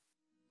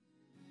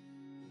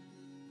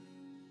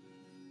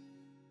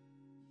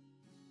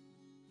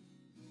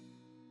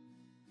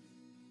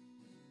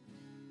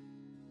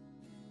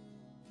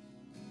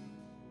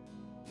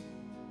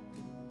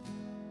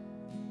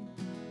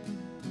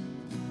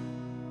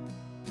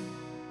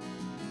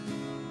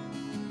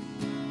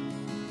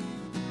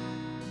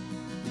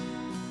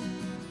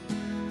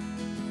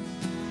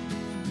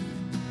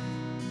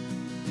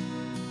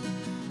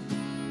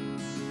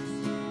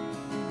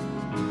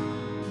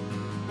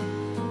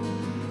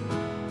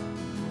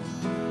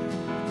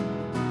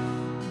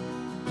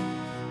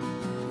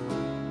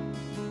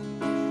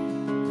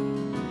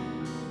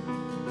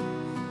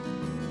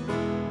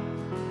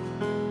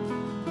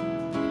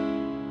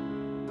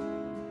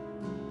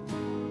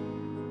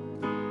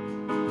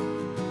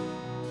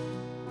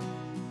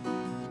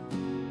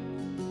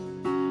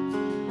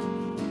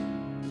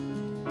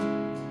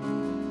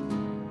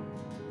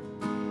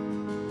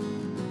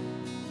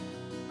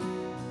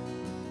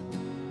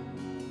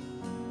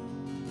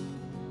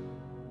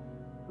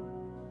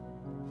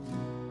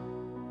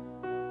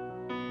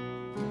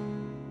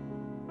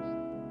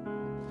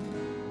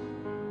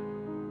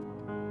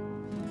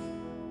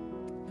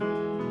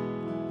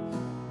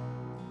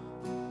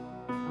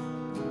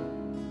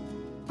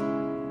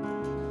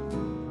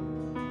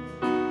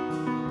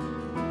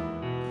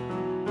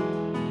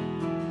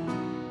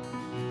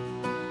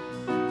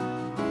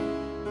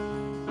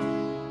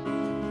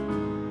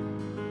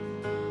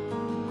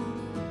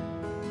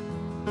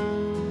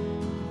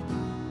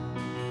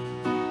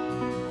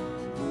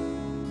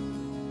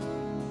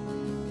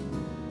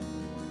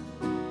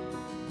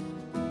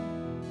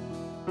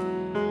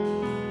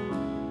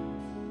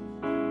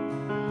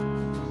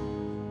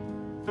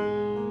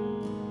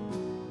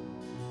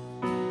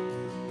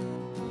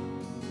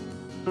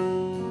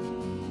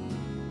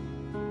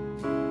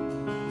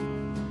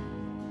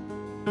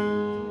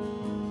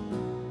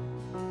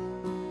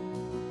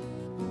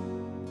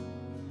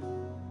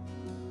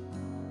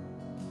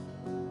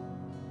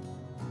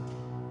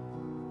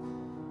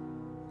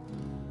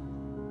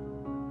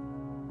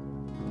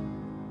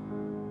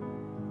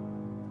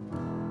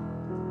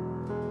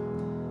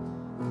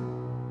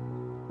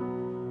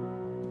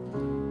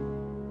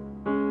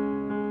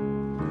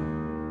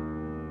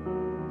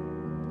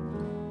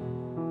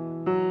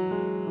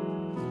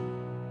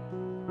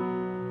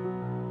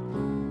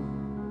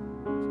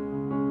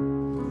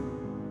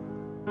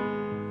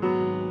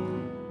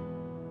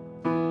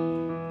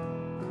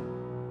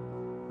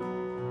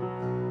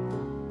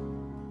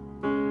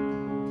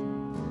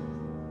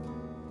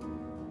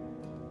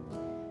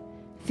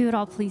 If you would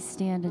all please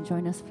stand and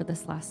join us for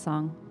this last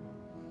song.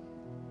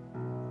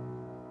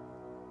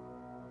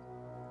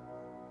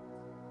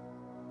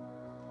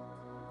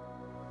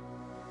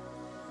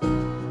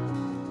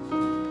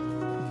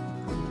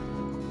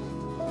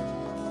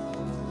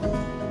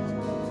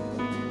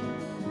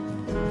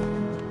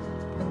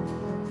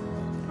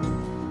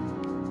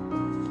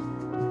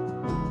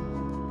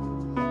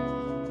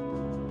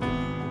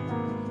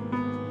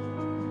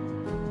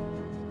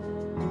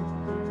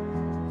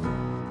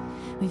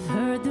 We've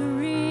heard the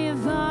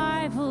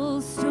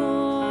revival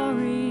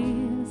story.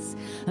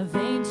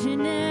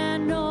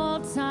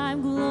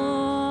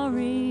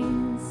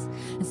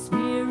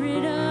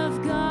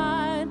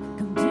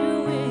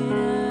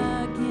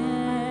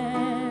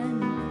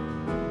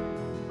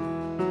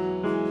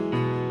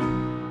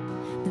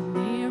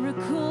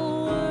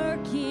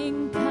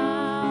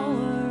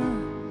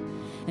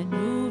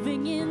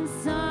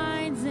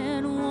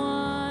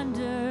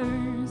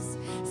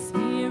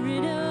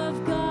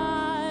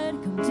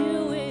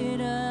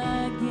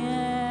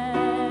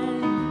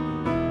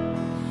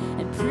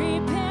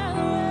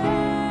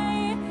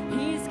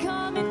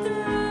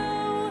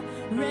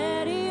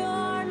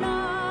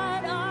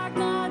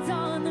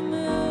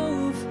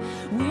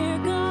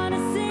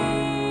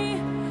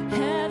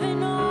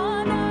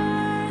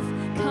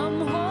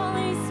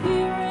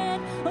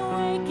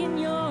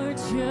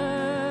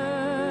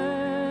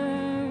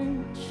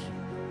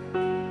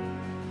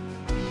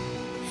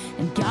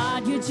 And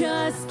God, you're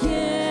just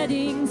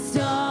getting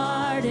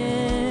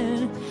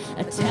started.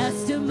 A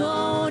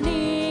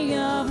testimony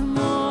of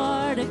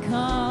more to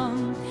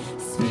come.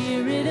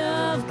 Spirit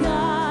of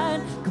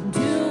God, come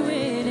do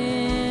it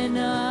in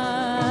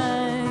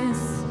us.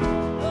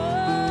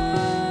 Oh,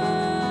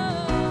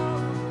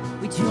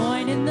 we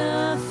join in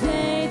the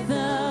faith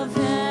of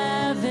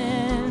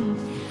heaven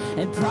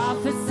and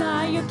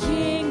prophesy your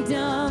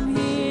kingdom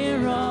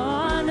here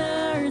on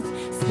earth.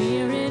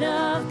 Spirit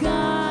of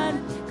God,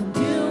 come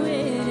do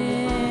it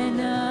in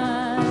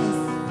us.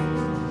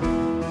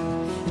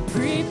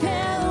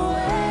 Prepare the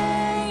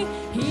way,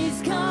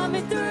 he's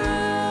coming through.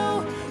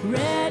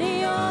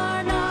 Ready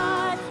or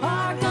not,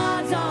 our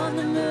God's on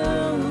the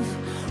move.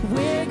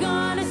 We're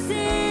gonna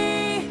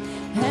see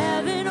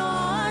heaven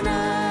on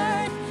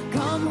earth.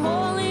 Come,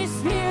 Holy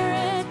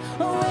Spirit,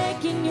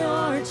 awaken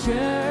your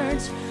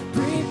church.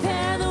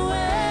 Prepare the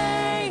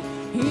way,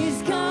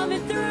 he's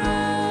coming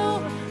through.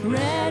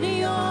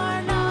 Ready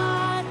or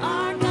not,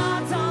 our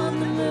God's on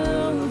the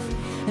move.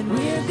 And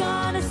we're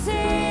gonna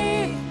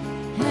see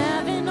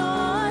heaven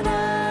on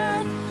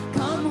earth.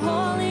 Come,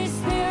 Holy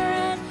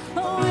Spirit,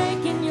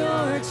 awaken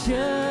your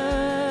church.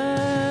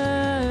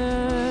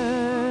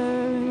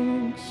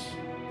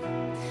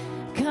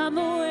 Come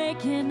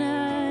awaken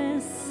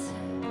us.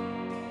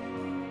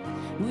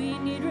 We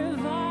need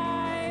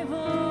revival.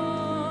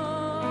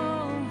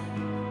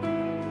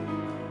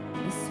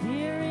 The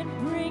Spirit,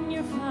 bring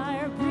your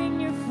fire, bring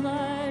your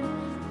flood.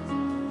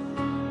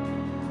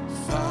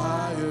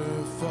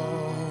 Fire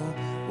fall,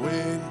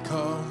 wind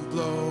come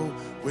blow.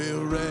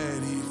 We're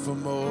ready for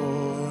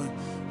more,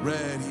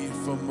 ready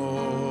for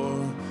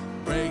more.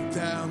 Break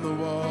down the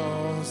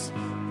walls,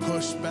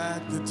 push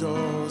back the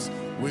doors.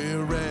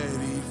 We're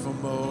ready for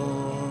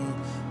more,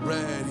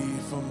 ready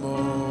for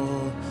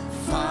more.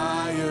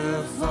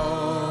 Fire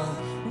fall,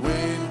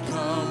 wind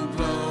come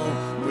blow.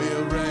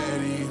 We're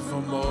ready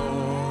for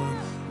more,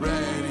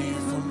 ready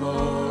for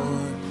more.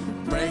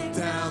 Break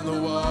down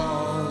the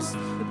walls,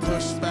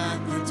 push back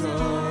the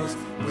doors.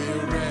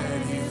 We're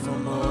ready for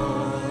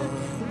more.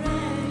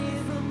 Ready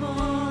for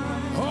more.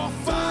 Oh,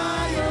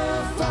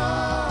 fire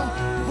fall,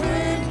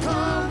 wind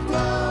come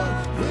blow.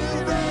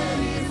 We're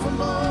ready for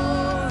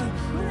more,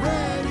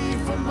 ready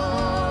for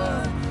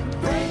more.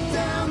 Break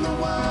down the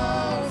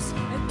walls,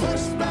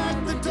 push back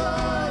the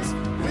doors.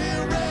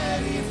 We're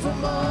ready for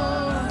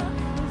more,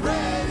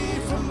 ready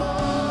for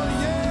more.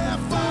 Yeah,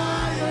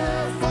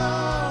 fire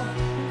fall,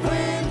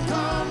 wind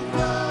come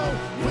blow.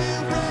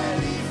 We're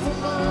ready for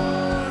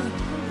more,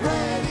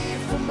 ready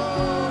for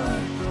more.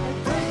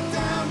 Break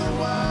down the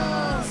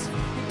walls,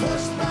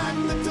 push back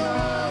the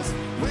doors.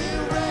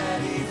 We're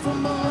ready for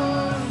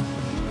more,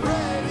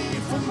 ready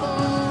for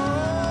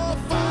more.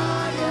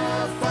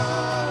 Fire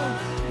fall,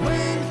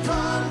 wind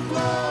come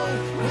blow.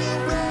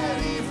 We're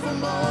ready for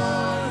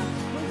more,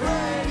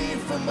 ready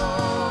for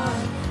more.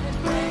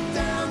 Break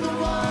down the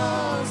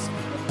walls,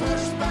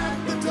 push back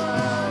the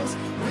doors.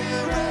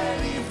 We're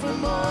ready for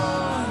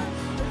more,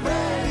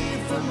 ready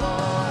for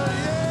more.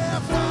 Yeah,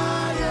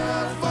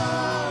 fire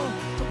fall,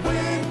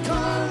 wind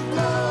come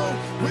blow.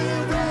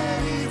 We're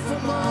ready for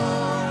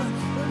more,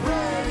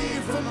 ready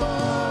for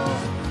more.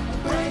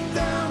 Break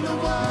down the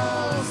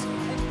walls,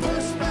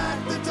 push back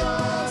the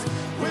doors.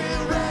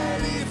 We're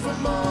ready for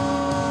more.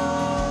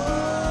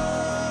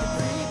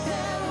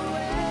 Prepare the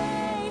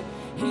way,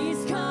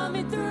 he's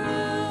coming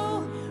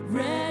through.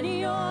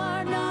 Ready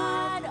or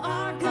not,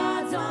 our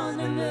God's on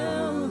the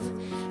move.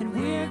 And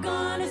we're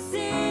gonna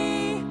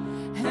see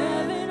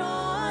heaven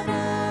on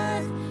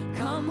earth.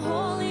 Come,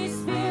 Holy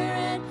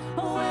Spirit,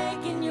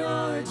 awaken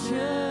your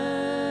church.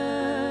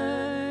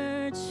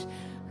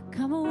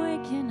 Come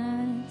awaken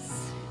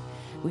us.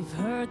 We've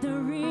heard the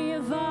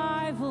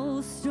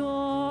revival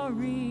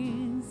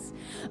stories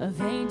of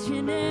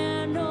ancient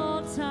and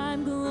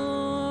old-time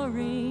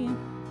glory.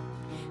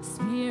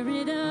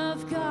 Spirit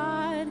of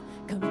God,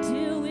 come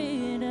do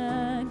it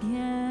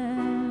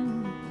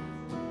again.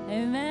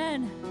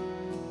 Amen.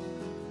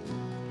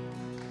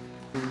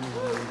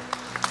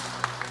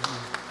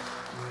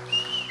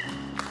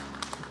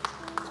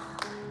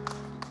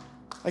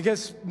 I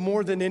guess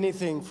more than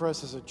anything for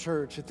us as a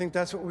church, I think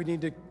that's what we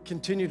need to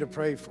continue to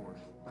pray for.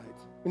 Right?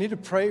 We need to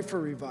pray for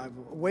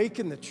revival,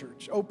 awaken the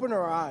church, open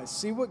our eyes,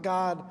 see what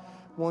God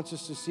wants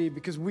us to see,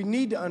 because we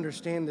need to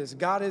understand this.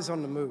 God is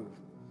on the move.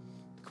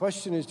 The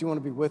question is, do you want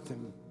to be with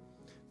him?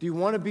 Do you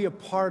want to be a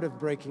part of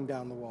breaking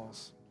down the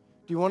walls?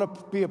 Do you want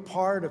to be a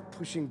part of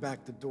pushing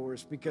back the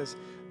doors? Because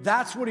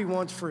that's what he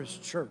wants for his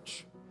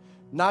church.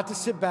 Not to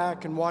sit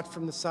back and watch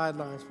from the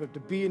sidelines, but to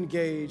be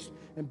engaged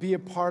and be a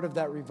part of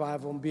that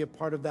revival and be a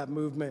part of that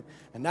movement.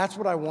 And that's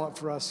what I want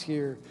for us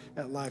here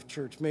at Life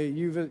Church. May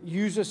you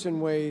use us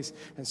in ways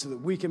and so that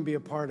we can be a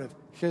part of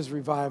his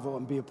revival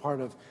and be a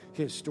part of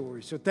his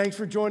story. So thanks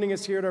for joining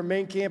us here at our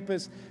main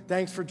campus.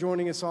 Thanks for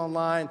joining us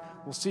online.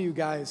 We'll see you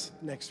guys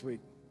next week.